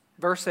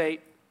 verse 8.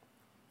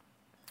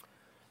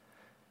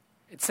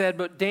 It said,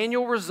 "But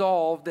Daniel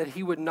resolved that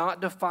he would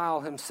not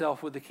defile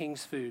himself with the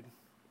king's food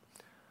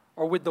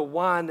or with the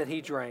wine that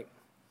he drank.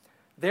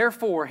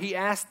 Therefore, he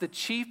asked the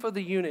chief of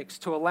the eunuchs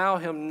to allow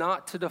him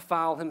not to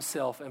defile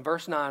himself." And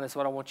verse 9 is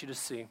what I want you to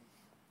see.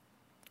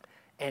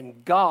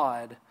 "And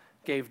God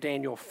gave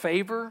Daniel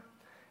favor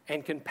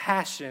and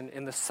compassion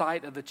in the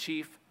sight of the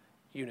chief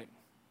eunuch."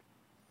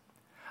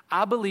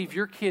 I believe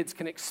your kids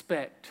can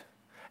expect,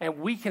 and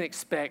we can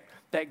expect,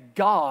 that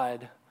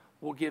God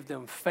will give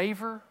them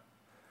favor,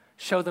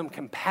 show them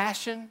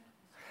compassion,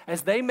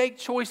 as they make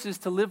choices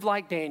to live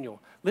like Daniel,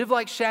 live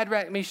like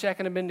Shadrach, Meshach,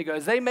 and Abednego.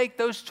 As they make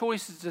those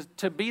choices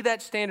to be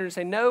that standard and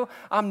say, no,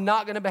 I'm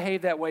not going to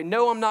behave that way.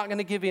 No, I'm not going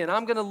to give in.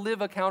 I'm going to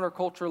live a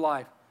counterculture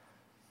life.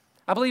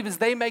 I believe as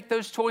they make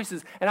those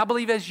choices, and I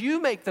believe as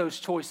you make those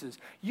choices,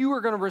 you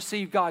are going to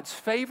receive God's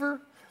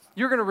favor.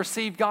 You're going to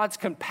receive God's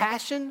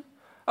compassion.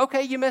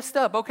 Okay, you messed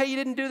up. Okay, you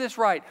didn't do this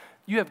right.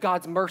 You have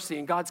God's mercy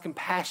and God's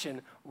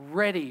compassion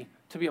ready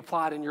to be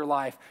applied in your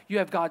life. You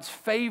have God's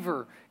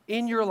favor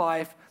in your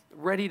life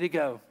ready to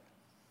go.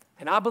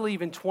 And I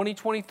believe in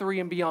 2023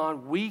 and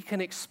beyond, we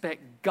can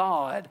expect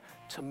God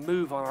to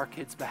move on our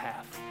kids'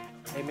 behalf.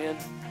 Amen.